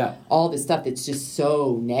news. All this stuff that's just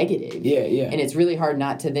so negative. And it's really hard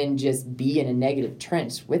not to then just be in a negative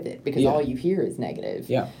trench with it, because all you hear is negative.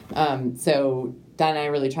 So Don and I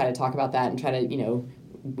really try to talk about that and try to, you know,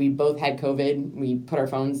 we both had COVID. We put our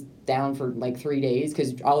phones down for like 3 days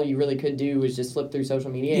because all you really could do was just flip through social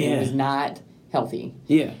media, and it was not healthy.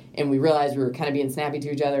 And we realized we were kind of being snappy to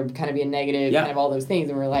each other, kind of being negative, kind of all those things.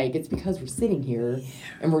 And we're like, it's because we're sitting here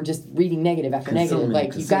and we're just reading negative after negative.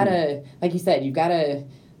 Like, you've got to, like you said, you've got to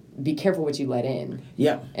be careful what you let in.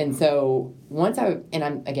 And so once I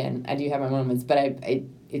do have my moments, but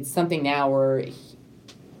it's something now where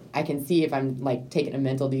I can see if I'm, like, taking a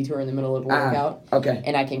mental detour in the middle of a workout.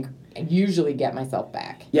 And I can usually get myself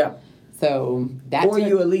back. So that's... Or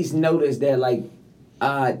you at least notice that, like,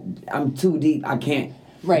 I'm too deep, I can't.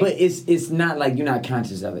 But it's not like you're not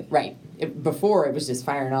conscious of it. Before, it was just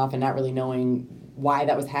firing off and not really knowing why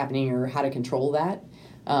that was happening or how to control that.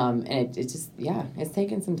 And it's just, it's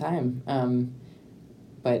taken some time.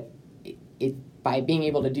 But by being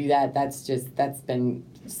able to do that, that's been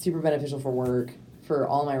super beneficial for work, for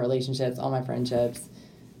all my relationships, all my friendships,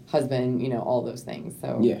 husband, you know, all those things.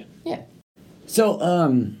 So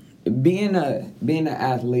So being an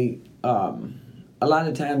athlete, a lot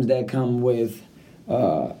of times that come with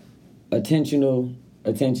attention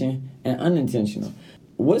and unintentional.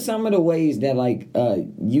 What's some of the ways that, like,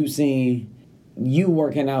 you seen you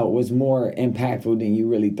working out was more impactful than you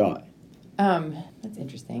really thought? That's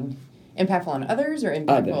interesting. Impactful on others or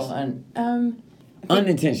impactful on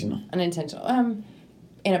unintentional? Unintentional.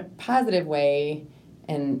 In a positive way,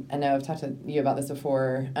 and I know I've talked to you about this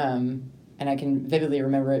before, and I can vividly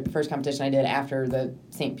remember it. First competition I did after the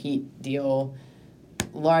St. Pete deal,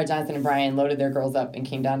 Laura Johnson and Brian loaded their girls up and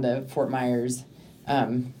came down to Fort Myers.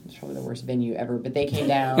 It's probably the worst venue ever, but they came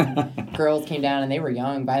down. Girls came down, and they were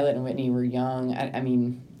young. Violet and Whitney were young. I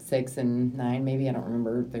mean, 6 and 9, maybe. I don't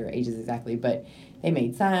remember their ages exactly, but they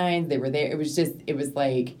made signs. They were there. It was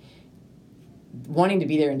like wanting to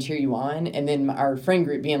be there and cheer you on, and then our friend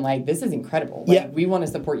group being like, this is incredible. Like, we want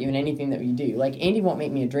to support you in anything that you do. Like, Andy won't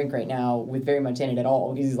make me a drink right now with very much in it at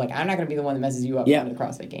all, because he's like, I'm not going to be the one that messes you up going to the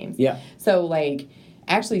CrossFit Games. Yeah. So, like,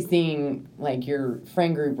 actually seeing, like, your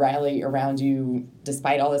friend group rally around you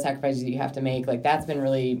despite all the sacrifices you have to make, like, that's been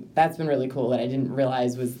really cool, that I didn't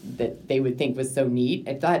realize was that they would think was so neat.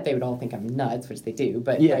 I thought they would all think I'm nuts, which they do,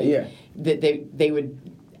 but that they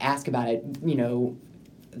would ask about it, you know.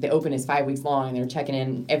 The open is 5 weeks long, and they're checking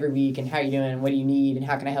in every week, and how you doing, and what do you need, and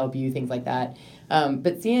how can I help you, things like that.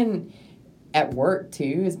 But seeing at work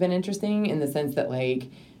too has been interesting in the sense that, like,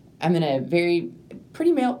 I'm in a very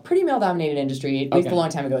pretty male dominated industry. At least a long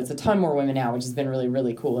time ago, it's a ton more women now, which has been really,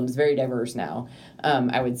 really cool, and it's very diverse now.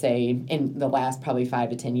 I would say in the last probably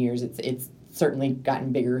 5 to 10 years, it's certainly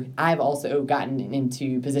gotten bigger. I've also gotten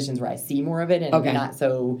into positions where I see more of it, and not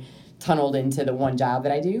so tunneled into the one job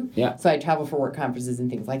that I do. Yeah. So I travel for work conferences and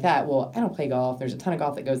things like that. Well, I don't play golf. There's a ton of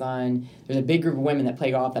golf that goes on. There's a big group of women that play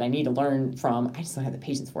golf that I need to learn from. I just don't have the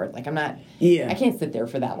patience for it. Like, I'm not... Yeah. I can't sit there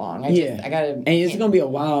for that long. I gotta... And it's going to be a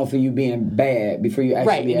while for you being bad before you actually...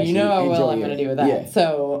 Right, and you know how well I'm going to do with that. Yeah.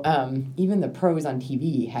 So, even the pros on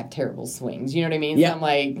TV have terrible swings. You know what I mean? Yeah. So I'm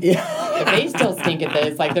like, if they still stink at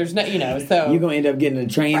this, like, there's no... You know, so... You're going to end up getting a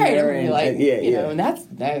trainer. Right, and like, you know, and that's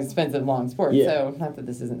an expensive, long sport. Yeah. So, not that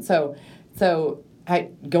this isn't... So I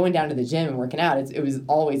going down to the gym and working out, it was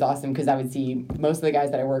always awesome, because I would see most of the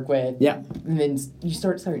guys that I work with. Yeah. And then you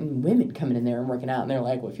start certain women coming in there and working out, and they're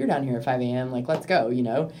like, well, if you're down here at 5 a.m., like, let's go, you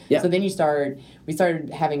know? Yeah. So then we started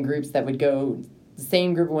having groups that would go, the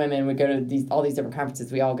same group of women would go to all these different conferences,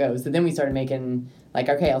 we all go. So then we started making, like,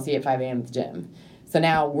 okay, I'll see you at 5 a.m. at the gym. So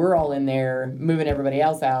now we're all in there moving everybody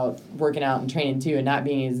else out, working out and training too, and not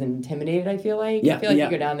being as intimidated, I feel like. Yeah, I feel like you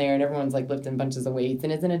go down there and everyone's like lifting bunches of weights,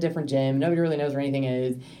 and it's in a different gym. Nobody really knows where anything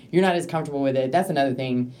is. You're not as comfortable with it. That's another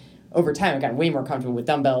thing. Over time, I got way more comfortable with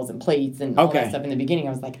dumbbells and plates and all that stuff. In the beginning,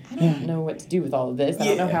 I was like, I don't know what to do with all of this. I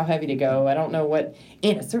don't know how heavy to go. I don't know what...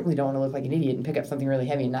 And I certainly don't want to look like an idiot and pick up something really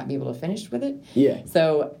heavy and not be able to finish with it. Yeah.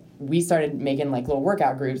 So we started making, like, little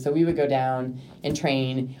workout groups. So we would go down and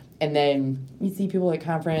train... And then you'd see people at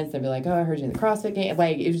conference and be like, oh, I heard you in the CrossFit game.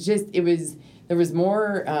 Like, there was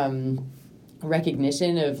more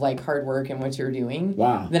recognition of, like, hard work and what you're doing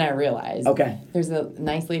than I realized. Okay. There's a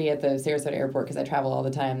nice lady at the Sarasota airport, because I travel all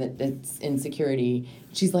the time, that's in security.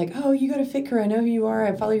 She's like, oh, you go to FitCrew. I know who you are.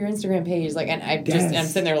 I follow your Instagram page. Like, and I'm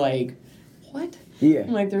sitting there like, what? Yeah.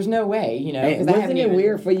 I'm like, there's no way, you know. And wasn't it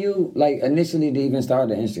weird for you, like, initially to even start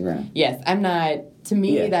the Instagram? Yes. I'm not, to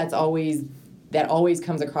me, that always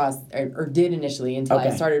comes across, or did initially, until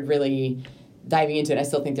I started really diving into it. I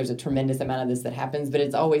still think there's a tremendous amount of this that happens, but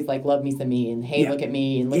it's always like, love me some me, and hey, look at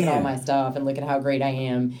me, and look at all my stuff, and look at how great I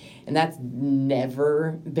am. And that's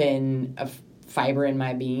never been a fiber in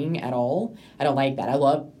my being at all. I don't like that. I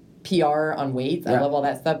love PR on weights. I love all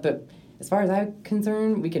that stuff, but as far as I'm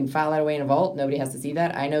concerned, we can file that away in a vault. Nobody has to see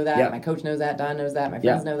that. I know that. My coach knows that. Don knows that. My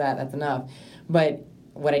friends know that. That's enough. But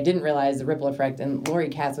what I didn't realize, the ripple effect, and Lori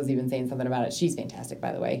Katz was even saying something about it. She's fantastic,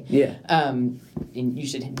 by the way. Yeah. And you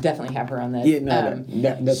should definitely have her on this. Yeah, no,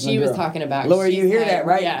 that's she was talking about... Lori, you hear that,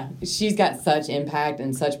 right? Yeah. She's got such impact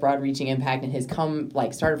and such broad-reaching impact, and has come,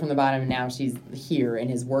 like, started from the bottom, and now she's here and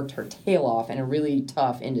has worked her tail off in a really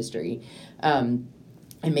tough industry. And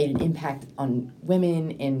made an impact on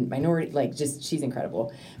women and minority, like, just, she's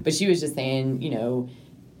incredible. But she was just saying, you know...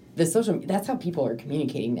 that's how people are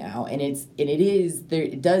communicating now, and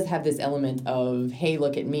it does have this element of, hey,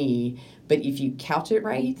 look at me, but if you couch it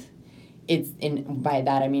right, and by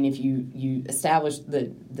that I mean if you establish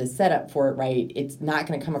the setup for it right, it's not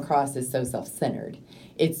going to come across as so self-centered.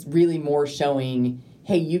 It's really more showing,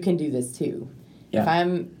 hey, you can do this too. If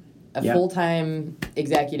I'm a full-time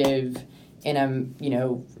executive and I'm, you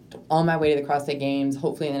know, on my way to the CrossFit Games,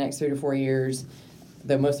 hopefully in the next 3 to 4 years.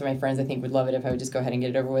 Though most of my friends, I think, would love it if I would just go ahead and get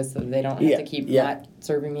it over with, so they don't have to keep not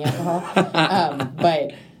serving me alcohol.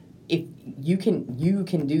 But if you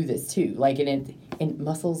can do this too. Like, and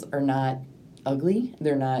muscles are not ugly.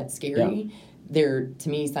 They're not scary. Yeah. They're, to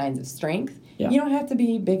me, signs of strength. Yeah. You don't have to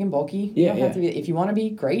be big and bulky. You don't have to be. If you want to be,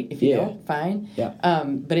 great. If you don't, fine. Yeah.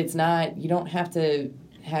 But it's not. You don't have to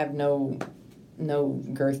have no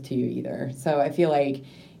girth to you either. So I feel like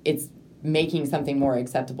it's making something more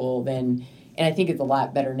acceptable than. And I think it's a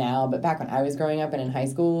lot better now, but back when I was growing up and in high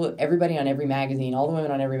school, everybody on every magazine, all the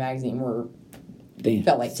women on every magazine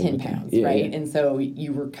felt like 10 pounds, right? Yeah. And so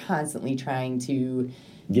you were constantly trying to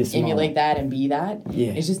emulate that and be that.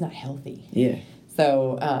 Yeah. It's just not healthy. Yeah.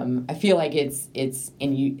 So I feel like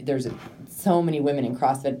there's so many women in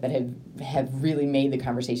CrossFit that have really made the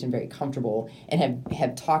conversation very comfortable and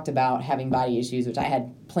have talked about having body issues, which I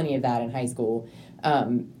had plenty of that in high school,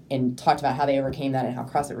 and talked about how they overcame that and how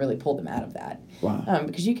CrossFit really pulled them out of that. Wow.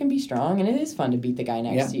 Because you can be strong, and it is fun to beat the guy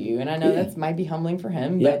next to you. And I know that might be humbling for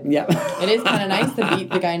him, but it is kind of nice to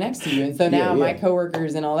beat the guy next to you. And so now my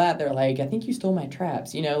coworkers and all that, they're like, I think you stole my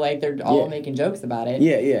traps. You know, like they're all making jokes about it.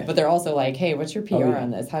 Yeah. But they're also like, hey, what's your PR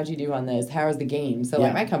on this? How'd you do on this? How is the game? So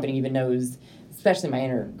like my company even knows, especially my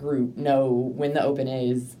inner group, know when the open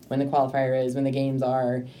is, when the qualifier is, when the games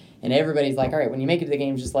are. And everybody's like, all right, when you make it to the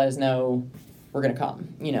games, just let us know. We're gonna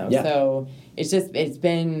come, you know. So it's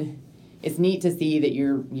neat to see that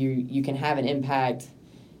you can have an impact,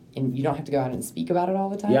 and you don't have to go out and speak about it all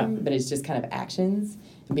the time. But it's just kind of actions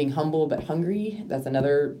and being humble but hungry. That's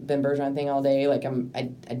another Ben Bergeron thing all day. Like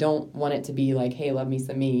I don't want it to be like, hey, love me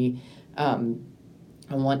some me. I'm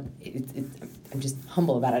just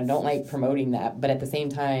humble about it. I don't like promoting that, but at the same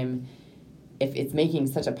time, if it's making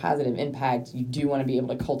such a positive impact, you do want to be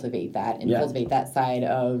able to cultivate that and cultivate that side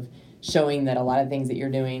of showing that a lot of things that you're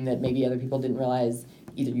doing that maybe other people didn't realize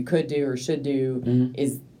either you could do or should do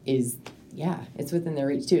is it's within their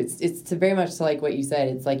reach too. It's very much like what you said.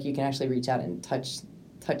 It's like you can actually reach out and touch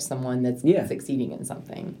someone that's succeeding in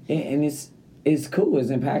something. And it's cool. It's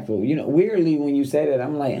impactful. You know, weirdly when you said it,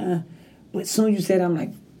 I'm like, but as soon as you said it, I'm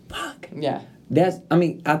like, fuck. Yeah.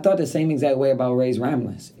 I thought the same exact way about Raised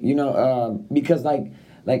Ramblings. You know, because like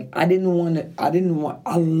I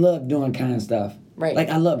love doing kind stuff. Right. Like,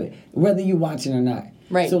 I love it, whether you watching or not.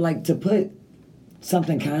 Right. So, like, to put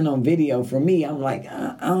something kind on video, for me, I'm like,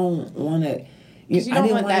 I don't want to... Because you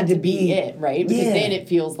don't want that to be it, right? Because then it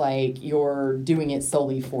feels like you're doing it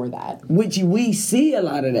solely for that. Which we see a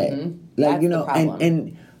lot of that. Mm-hmm. Like, that's you know,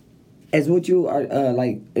 and as what you are,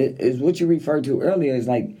 is what you referred to earlier, is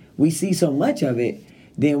like, we see so much of it,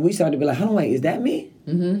 then we start to be like, hold on, wait, is that me?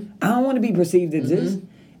 Mm-hmm. I don't want to be perceived as this.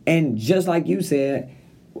 And just like you said...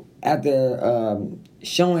 after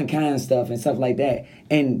showing kind of stuff and stuff like that,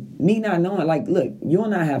 and me not knowing, like, look, you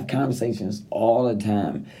and I have conversations all the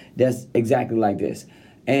time that's exactly like this,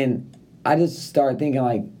 and I just started thinking,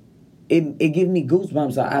 like, it gives me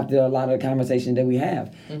goosebumps after a lot of the conversations that we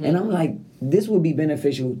have, and I'm like, this would be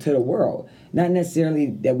beneficial to the world. Not necessarily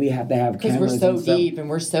that we have to have cameras. Because we're so deep and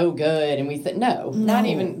we're so good, and we said not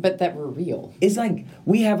even, but that we're real. It's like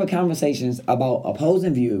we have conversations about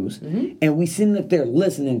opposing views, and we sitting up there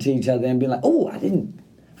listening to each other and be like, oh, I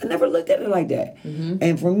never looked at it like that.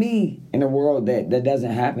 And for me, in a world that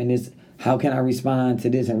doesn't happen, is how can I respond to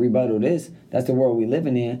this and rebuttal this? That's the world we're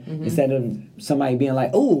living in. Instead of somebody being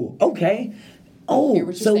like, oh, okay.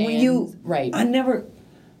 Oh, so when you... Right. I never...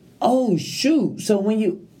 Oh, shoot. So when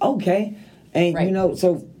you... Okay. And, you know,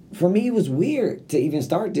 so for me, it was weird to even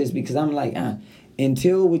start this because I'm like,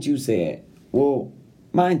 until what you said, well,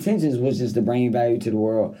 my intentions was just to bring value to the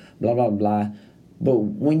world, blah, blah, blah. But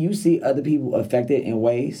when you see other people affected in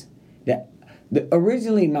ways that...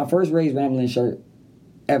 originally, my first Raised Rambling shirt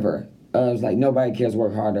ever was like, nobody cares,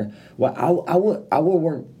 work harder. Well, I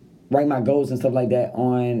would write my goals and stuff like that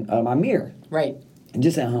on my mirror. Right.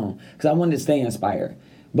 Just at home. Because I wanted to stay inspired.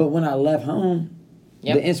 But when I left home,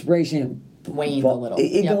 the inspiration... wanes a little.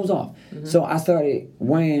 It goes off. So I started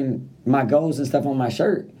wearing my goals and stuff on my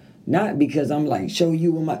shirt. Not because I'm like, show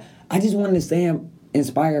you what my... I just wanted to stay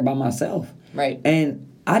inspired by myself. Right.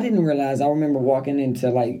 And I didn't realize, I remember walking into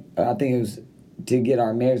like, I think it was to get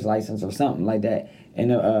our marriage license or something like that.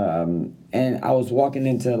 And I was walking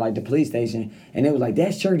into like the police station and it was like,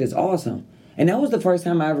 that shirt is awesome. And that was the first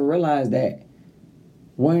time I ever realized that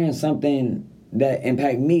wearing something that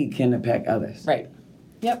impact me can impact others. Right.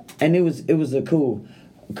 Yep. And it was the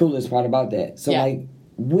coolest part about that. So like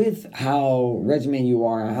with how regimented you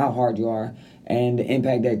are and how hard you are and the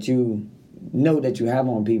impact that you know that you have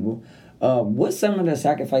on people, what's some of the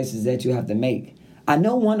sacrifices that you have to make? I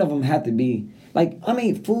know one of them have to be like, I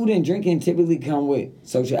mean, food and drinking typically come with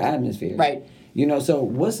social atmospheres. Right. You know, so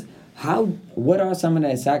what are some of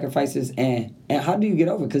the sacrifices and how do you get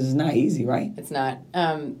over it? Because it's not easy, right? It's not.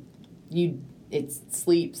 It's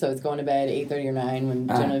sleep, so it's going to bed 8:30 or 9 when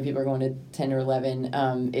generally people are going to 10 or 11.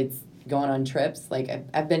 It's going on trips. Like,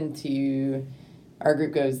 I've been to... Our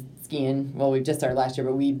group goes skiing. Well, we've just started last year,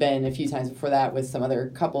 but we've been a few times before that with some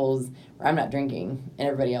other couples where I'm not drinking and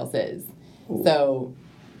everybody else is. Ooh. So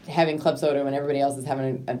having club soda when everybody else is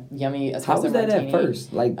having a yummy espresso martini. How was that at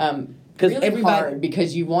first? Like, really hard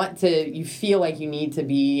because you feel like you need to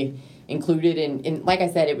be... included in like I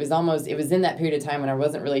said, it was in that period of time when I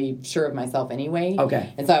wasn't really sure of myself anyway.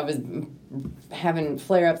 Okay. And so I was having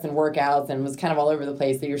flare-ups and workouts and was kind of all over the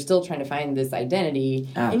place. So you're still trying to find this identity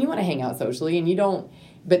and you want to hang out socially and you don't,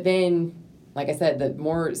 But then, like I said, the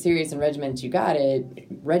more serious and regimented you got,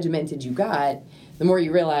 the more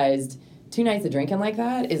you realized 2 nights of drinking like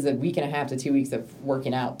that is a week and a half to 2 weeks of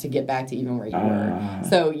working out to get back to even where you were.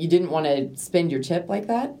 So you didn't want to spend your chip like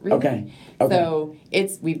that, really. Okay. So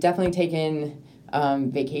we've definitely taken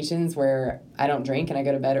vacations where I don't drink and I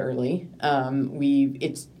go to bed early.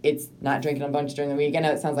 It's not drinking a bunch during the week. I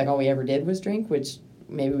know it sounds like all we ever did was drink, which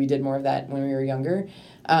maybe we did more of that when we were younger.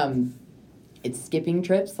 It's skipping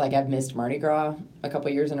trips. Like, I've missed Mardi Gras a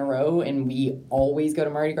couple years in a row, and we always go to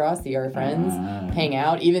Mardi Gras, see our friends, hang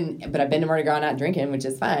out. But I've been to Mardi Gras not drinking, which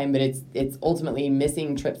is fine, but it's ultimately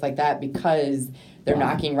missing trips like that because they're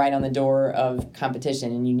knocking right on the door of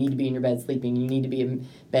competition, and you need to be in your bed sleeping. You need to be in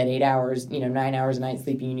bed 8 hours, 9 hours a night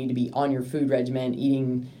sleeping. You need to be on your food regimen,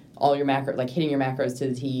 eating all your macros, like hitting your macros to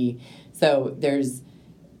the T. So there's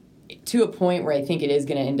to a point where I think it is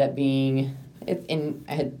going to end up being... And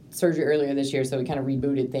I had surgery earlier this year, so we kind of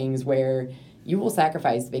rebooted things where you will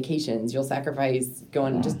sacrifice vacations. You'll sacrifice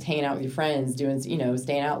going, just hanging out with your friends, doing,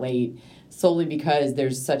 staying out late, solely because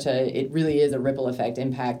there's it really is a ripple effect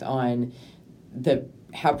impact on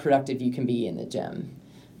how productive you can be in the gym.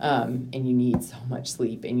 And you need so much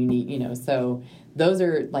sleep, and you need, so those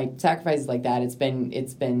are like sacrifices like that. It's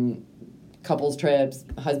been couples trips,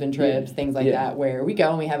 husband trips, things like that, where we go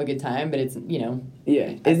and we have a good time, but it's,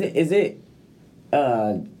 Yeah.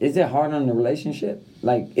 Is it hard on the relationship?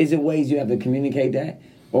 Like, is it ways you have to communicate that?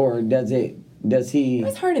 Or does he... It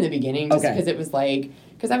was hard in the beginning just because it was like...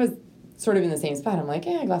 Because I was sort of in the same spot. I'm like,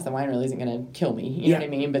 a glass of wine really isn't going to kill me. You know what I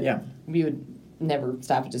mean? But we would never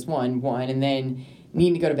stop at just one. And then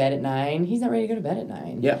needing to go to bed at 9. He's not ready to go to bed at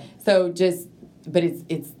 9. Yeah. So just... But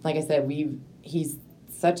it's like I said, he's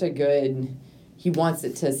such a good... He wants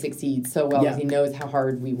it to succeed so well because he knows how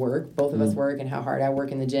hard we work, both of us work, and how hard I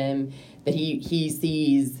work in the gym, that he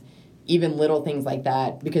sees even little things like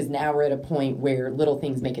that, because now we're at a point where little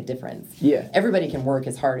things make a difference. Yeah. Everybody can work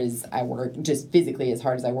as hard as I work, just physically as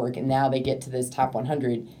hard as I work, and now they get to this top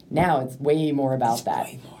 100. Now it's way more about that.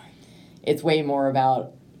 It's way more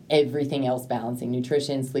about everything else balancing,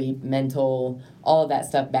 nutrition, sleep, mental, all of that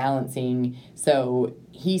stuff balancing. So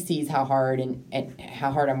he sees how hard and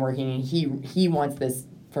how hard I'm working, and he wants this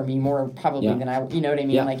for me more probably than I, you know what I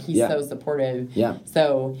mean? Like, he's so supportive. Yeah.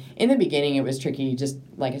 So in the beginning it was tricky, just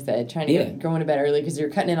like I said, trying to get going to bed early because you're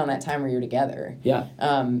cutting in on that time where you're together. Yeah.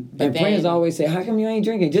 And friends always say, how come you ain't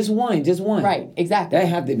drinking? Just one. Right, exactly. That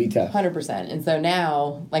have to be tough. 100%. And so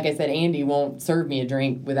now, like I said, Andy won't serve me a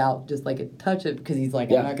drink without just like a touch of, because he's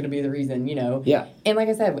like, I'm not going to be the reason, Yeah. And like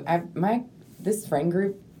I said, this friend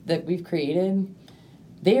group that we've created,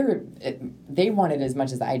 they want it as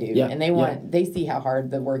much as I do, and they see how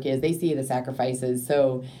hard the work is. They see the sacrifices,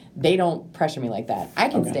 so they don't pressure me like that. I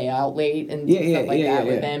can stay out late and do stuff like that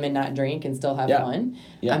with them and not drink and still have fun.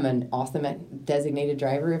 Yeah. I'm an awesome designated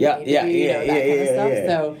driver. That kind of stuff.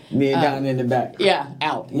 So me down in the back. Yeah,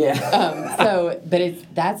 out. Yeah. But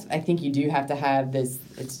I think you do have to have this.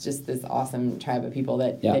 It's just this awesome tribe of people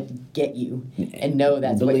that get you and know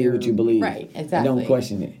that's believe what you believe. Right. Exactly. Don't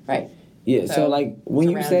question it. Right. Yeah, so like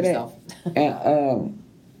when you say that,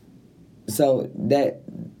 so that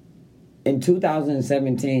in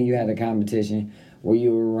 2017 you had a competition where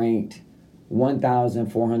you were ranked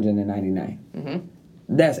 1,499. Mm-hmm.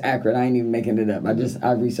 That's accurate. I ain't even making it up. I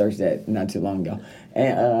researched that not too long ago.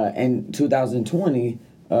 And in 2020,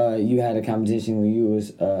 you had a competition where you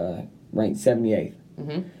was ranked 78th.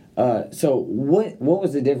 Mm-hmm. So what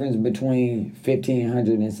was the difference between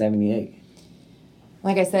 1,500 and 78?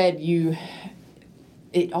 Like I said,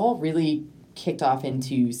 it all really kicked off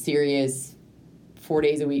into serious 4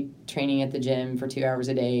 days a week training at the gym for 2 hours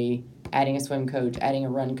a day, adding a swim coach, adding a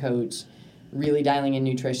run coach, really dialing in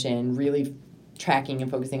nutrition, really tracking and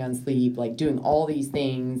focusing on sleep, like doing all these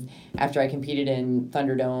things after I competed in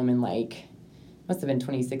Thunderdome in must have been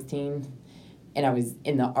 2016. And I was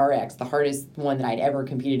in the RX, the hardest one that I'd ever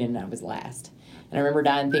competed in, and I was last. And I remember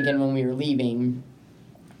Don thinking when we were leaving,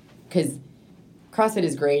 because CrossFit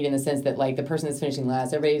is great in the sense that, like, the person that's finishing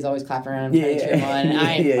last, everybody's always clapping around and trying to cheer them on.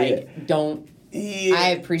 And I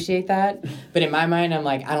appreciate that. But in my mind, I'm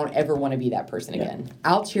like, I don't ever want to be that person again.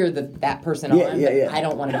 I'll cheer that person on, but I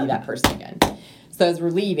don't want to be that person again. So as we're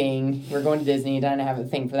leaving, we're going to Disney. Don and I have a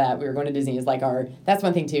thing for that. We were going to Disney. It's like that's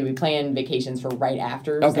one thing, too. We plan vacations for right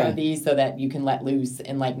after some of these so that you can let loose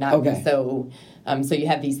and, like, not be so you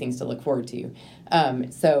have these things to look forward to.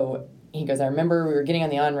 So he goes, I remember we were getting on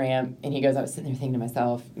the on-ramp, and he goes, I was sitting there thinking to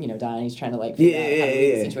myself, Don, he's trying to, like, figure out how to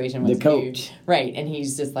read the situation. The coach. Right, and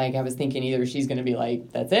he's just like, I was thinking either she's going to be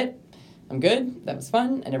like, that's it, I'm good, that was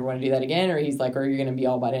fun, I never want to do that again, or he's like, or you're going to be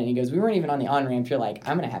all about it. And he goes, we weren't even on the on-ramp, you're like,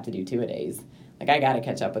 I'm going to have to do 2-a-days. Like, I got to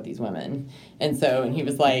catch up with these women. And he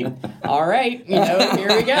was like, all right, here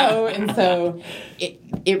we go. And so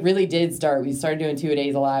it really did start. We started doing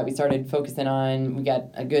 2-a-days a lot. We started focusing on, we got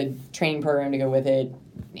a good training program to go with it.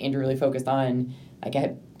 Andrew really focused on,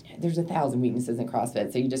 there's 1,000 weaknesses in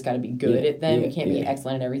CrossFit, so you just got to be good at them. You can't be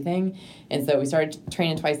excellent at everything. And so we started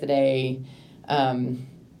training twice a day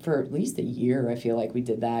for at least a year. I feel like we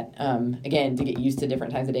did that, again, to get used to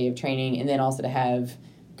different times of day of training, and then also to have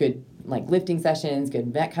good lifting sessions,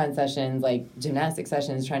 good Metcon sessions, gymnastic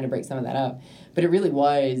sessions, trying to break some of that up. But it really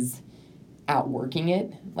was outworking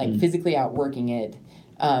it, physically outworking it,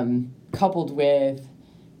 coupled with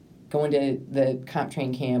going to the comp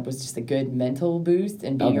train camp was just a good mental boost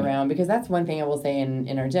and being around, because that's one thing I will say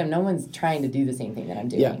in our gym. No one's trying to do the same thing that I'm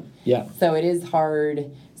doing. Yeah. So it is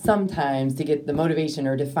hard sometimes to get the motivation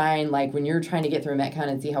or define, when you're trying to get through a Metcon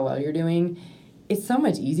and see how well you're doing, it's so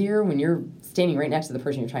much easier when you're standing right next to the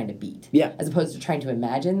person you're trying to beat. Yeah. As opposed to trying to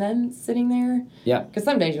imagine them sitting there. Yeah. Because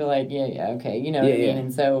some days you're like, okay, you know what I mean?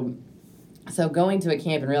 And so going to a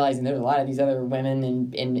camp and realizing there's a lot of these other women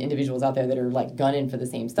and individuals out there that are gunning for the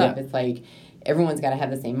same stuff. Yeah. It's like everyone's got to have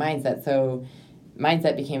the same mindset. So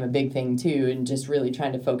mindset became a big thing too, and just really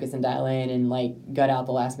trying to focus and dial in and gut out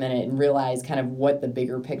the last minute and realize kind of what the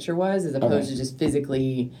bigger picture was, as opposed to just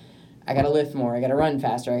physically, I got to lift more, I got to run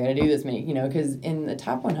faster, I got to do this many, because in the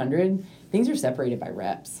top 100, things are separated by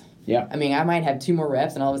reps. Yeah. I mean, I might have 2 more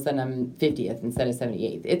reps, and all of a sudden I'm 50th instead of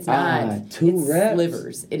 78th. It's not. 2 reps?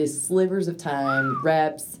 Slivers. It is slivers of time,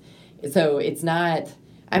 reps. So it's not.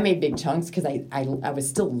 I made big chunks because I was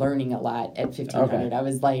still learning a lot at 1,500. Okay. I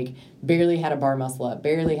was barely had a bar muscle up,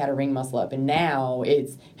 barely had a ring muscle up, and now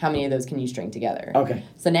it's how many of those can you string together? Okay.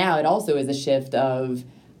 So now it also is a shift of,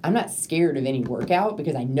 I'm not scared of any workout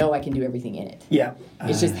because I know I can do everything in it. Yeah.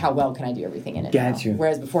 It's just how well can I do everything in it. Got you.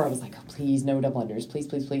 Whereas before I was like, oh, please, no double unders. Please,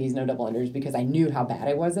 please, please, no double unders, because I knew how bad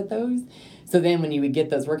I was at those. So then when you would get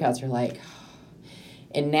those workouts, you're like,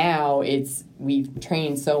 and now we've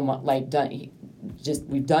trained so much,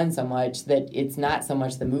 we've done so much that it's not so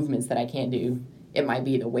much the movements that I can't do. It might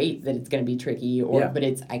be the weight that it's going to be tricky, but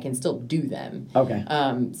I can still do them. Okay.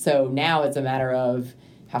 So now it's a matter of,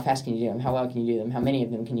 how fast can you do them? How well can you do them? How many of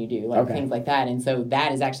them can you do? Things like that. And so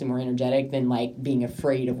that is actually more energetic than being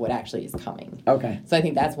afraid of what actually is coming. Okay. So I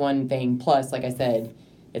think that's one thing. Plus, like I said,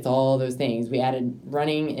 it's all those things. We added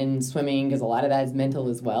running and swimming because a lot of that is mental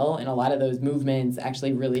as well. And a lot of those movements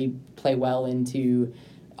actually really play well into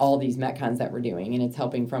all these Metcons that we're doing. And it's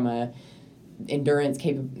helping from a endurance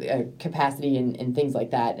capacity and things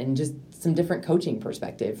like that. And just some different coaching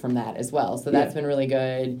perspective from that as well. So that's been really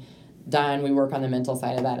good. Don, we work on the mental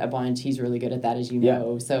side of that a bunch. He's really good at that, as you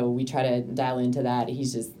know. So we try to dial into that.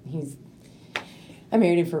 I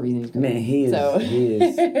married him for a reason. Man, he is. So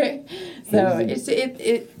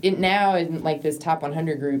it now in this top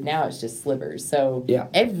 100 group, now it's just slivers. So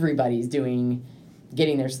everybody's getting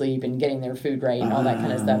their sleep and getting their food right and all that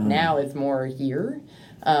kind of stuff. Now it's more here,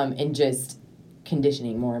 and just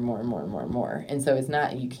conditioning more and more and more and more and more. And so it's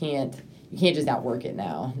not, you can't just outwork it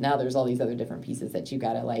now. Now there's all these other different pieces that you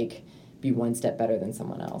gotta be one step better than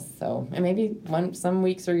someone else. So, and maybe some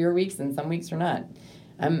weeks are your weeks and some weeks are not.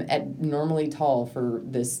 I'm normally tall for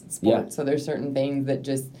this sport, so there's certain things that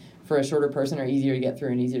just for a shorter person are easier to get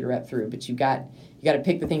through and easier to rep through. But you got to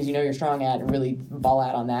pick the things you're strong at and really ball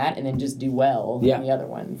out on that, and then just do well in the other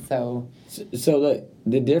ones. So look,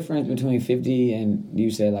 the difference between 50 and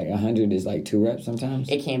you said 100 is 2 reps sometimes?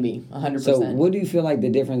 It can be 100%. So what do you feel the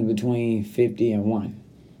difference between 50 and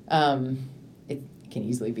 1? It can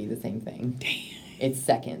easily be the same thing. Damn. It's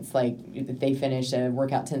seconds. If they finish a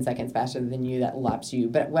workout 10 seconds faster than you, that laps you.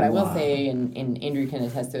 But what I will say, and Andrew can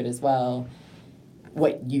attest to it as well,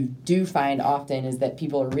 what you do find often is that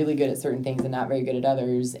people are really good at certain things and not very good at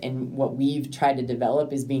others. And what we've tried to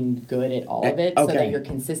develop is being good at all of it, so that you're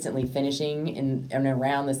consistently finishing in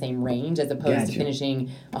around the same range, as opposed to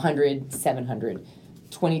finishing 100, 700,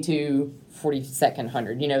 22, 42nd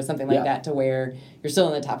 100, something like that, to where you're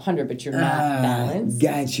still in the top 100, but you're not balanced.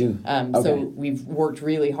 Got you. So we've worked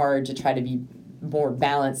really hard to try to be more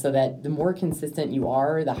balanced, so that the more consistent you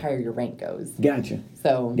are, the higher your rank goes. Gotcha.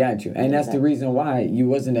 So Got you. And that's the reason why you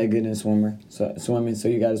wasn't that good in swimming, so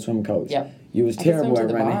you got a swim coach. Yep. You was terrible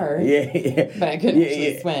at running. Bar, yeah. But I couldn't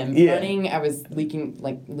actually swim. Yeah. Running, I was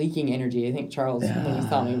leaking energy. I think Charles, when he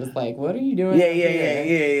saw me, was like, "What are you doing?"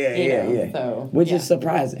 Yeah. So, which is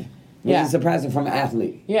surprising. Which is surprising from an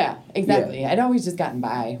athlete. Yeah, exactly. I'd always just gotten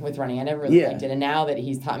by with running. I never really liked it. And now that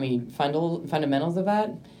he's taught me fundamentals of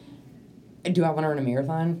that, do I want to run a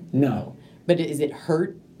marathon? No. But is it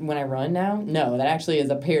hurt when I run now? No. That actually is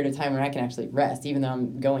a period of time where I can actually rest, even though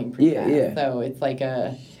I'm going pretty fast. Yeah. So it's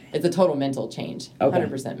it's a total mental change. Okay.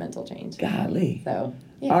 100% mental change. Golly. So,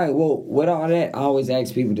 yeah. All right, well, with all that, I always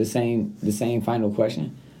ask people the same final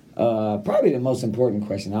question. Probably the most important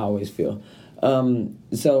question, I always feel.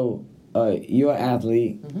 So, you're an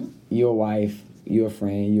athlete, you're a wife, you're a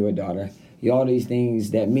friend, you're a daughter. You're all these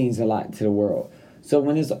things that means a lot to the world. So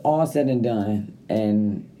when it's all said and done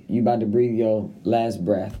and you about to breathe your last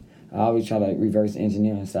breath, I always try to reverse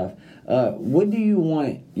engineer and stuff. What do you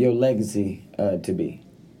want your legacy to be?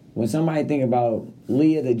 When somebody think about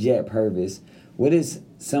Leah the Jet Purvis, what is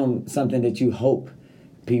something that you hope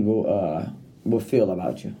people will feel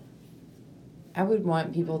about you? I would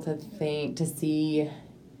want people to see,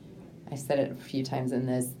 I said it a few times in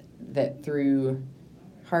this, that through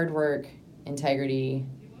hard work, integrity,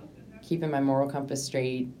 keeping my moral compass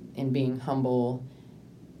straight, and being humble,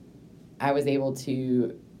 I was able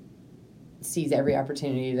to seize every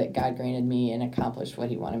opportunity that God granted me and accomplish what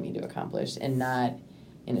he wanted me to accomplish, and not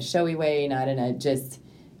in a showy way, not in a just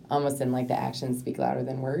almost in like the actions speak louder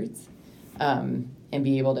than words, and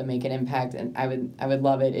be able to make an impact. And I would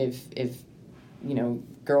love it if you know,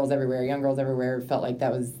 girls everywhere, young girls everywhere felt like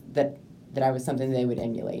that I was something they would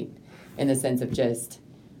emulate, in the sense of just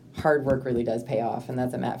hard work really does pay off. And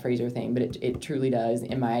that's a Matt Fraser thing, but it truly does.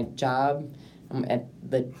 In my job, I'm at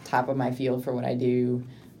the top of my field for what I do.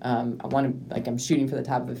 I'm shooting for the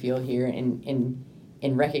top of the field here, in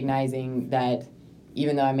recognizing that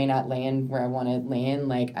even though I may not land where I want to land,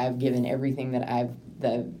 like, I've given everything that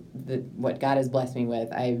what God has blessed me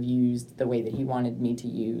with, I've used the way that he wanted me to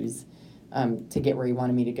use, to get where he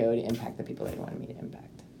wanted me to go, to impact the people that he wanted me to impact.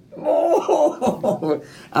 Oh,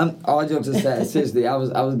 I'm all jokes aside. Seriously, I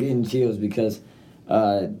was getting chills because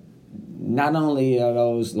not only are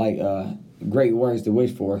those like great words to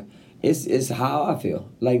wish for, it's how I feel.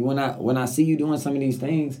 Like when I see you doing some of these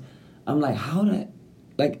things, I'm like, how that?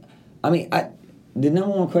 Like, I mean, the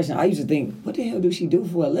number one question I used to think, what the hell do she do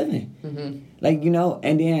for a living? Mm-hmm. Like, you know,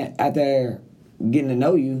 and then after getting to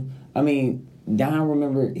know you, I mean, Don, I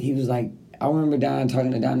remember Don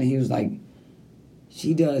talking to Don, and he was like,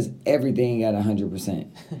 she does everything at 100%.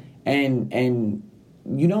 And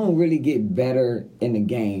you don't really get better in the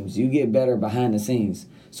games. You get better behind the scenes.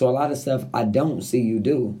 So a lot of stuff I don't see you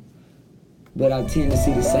do, but I tend to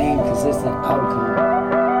see the same consistent outcome.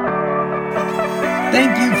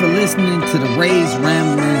 Thank you for listening to the Raised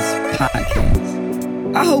Ramblings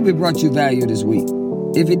podcast. I hope it brought you value this week.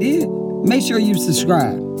 If it did, make sure you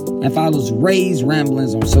subscribe and follow Raised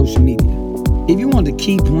Ramblings on social media. If you want the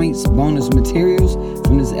key points, bonus materials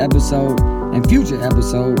from this episode and future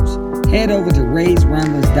episodes, head over to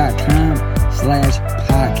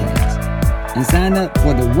raisedramblings.com/podcast and sign up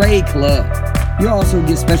for the Ray Club. You'll also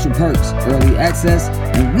get special perks, early access,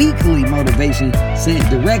 and weekly motivation sent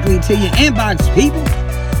directly to your inbox, people.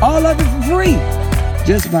 All of it for free,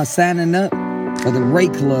 just by signing up for the Ray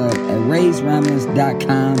Club at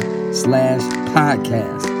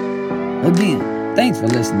raisedramblings.com/podcast. Again, thanks for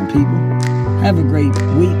listening, people. Have a great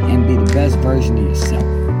week and be the best version of yourself.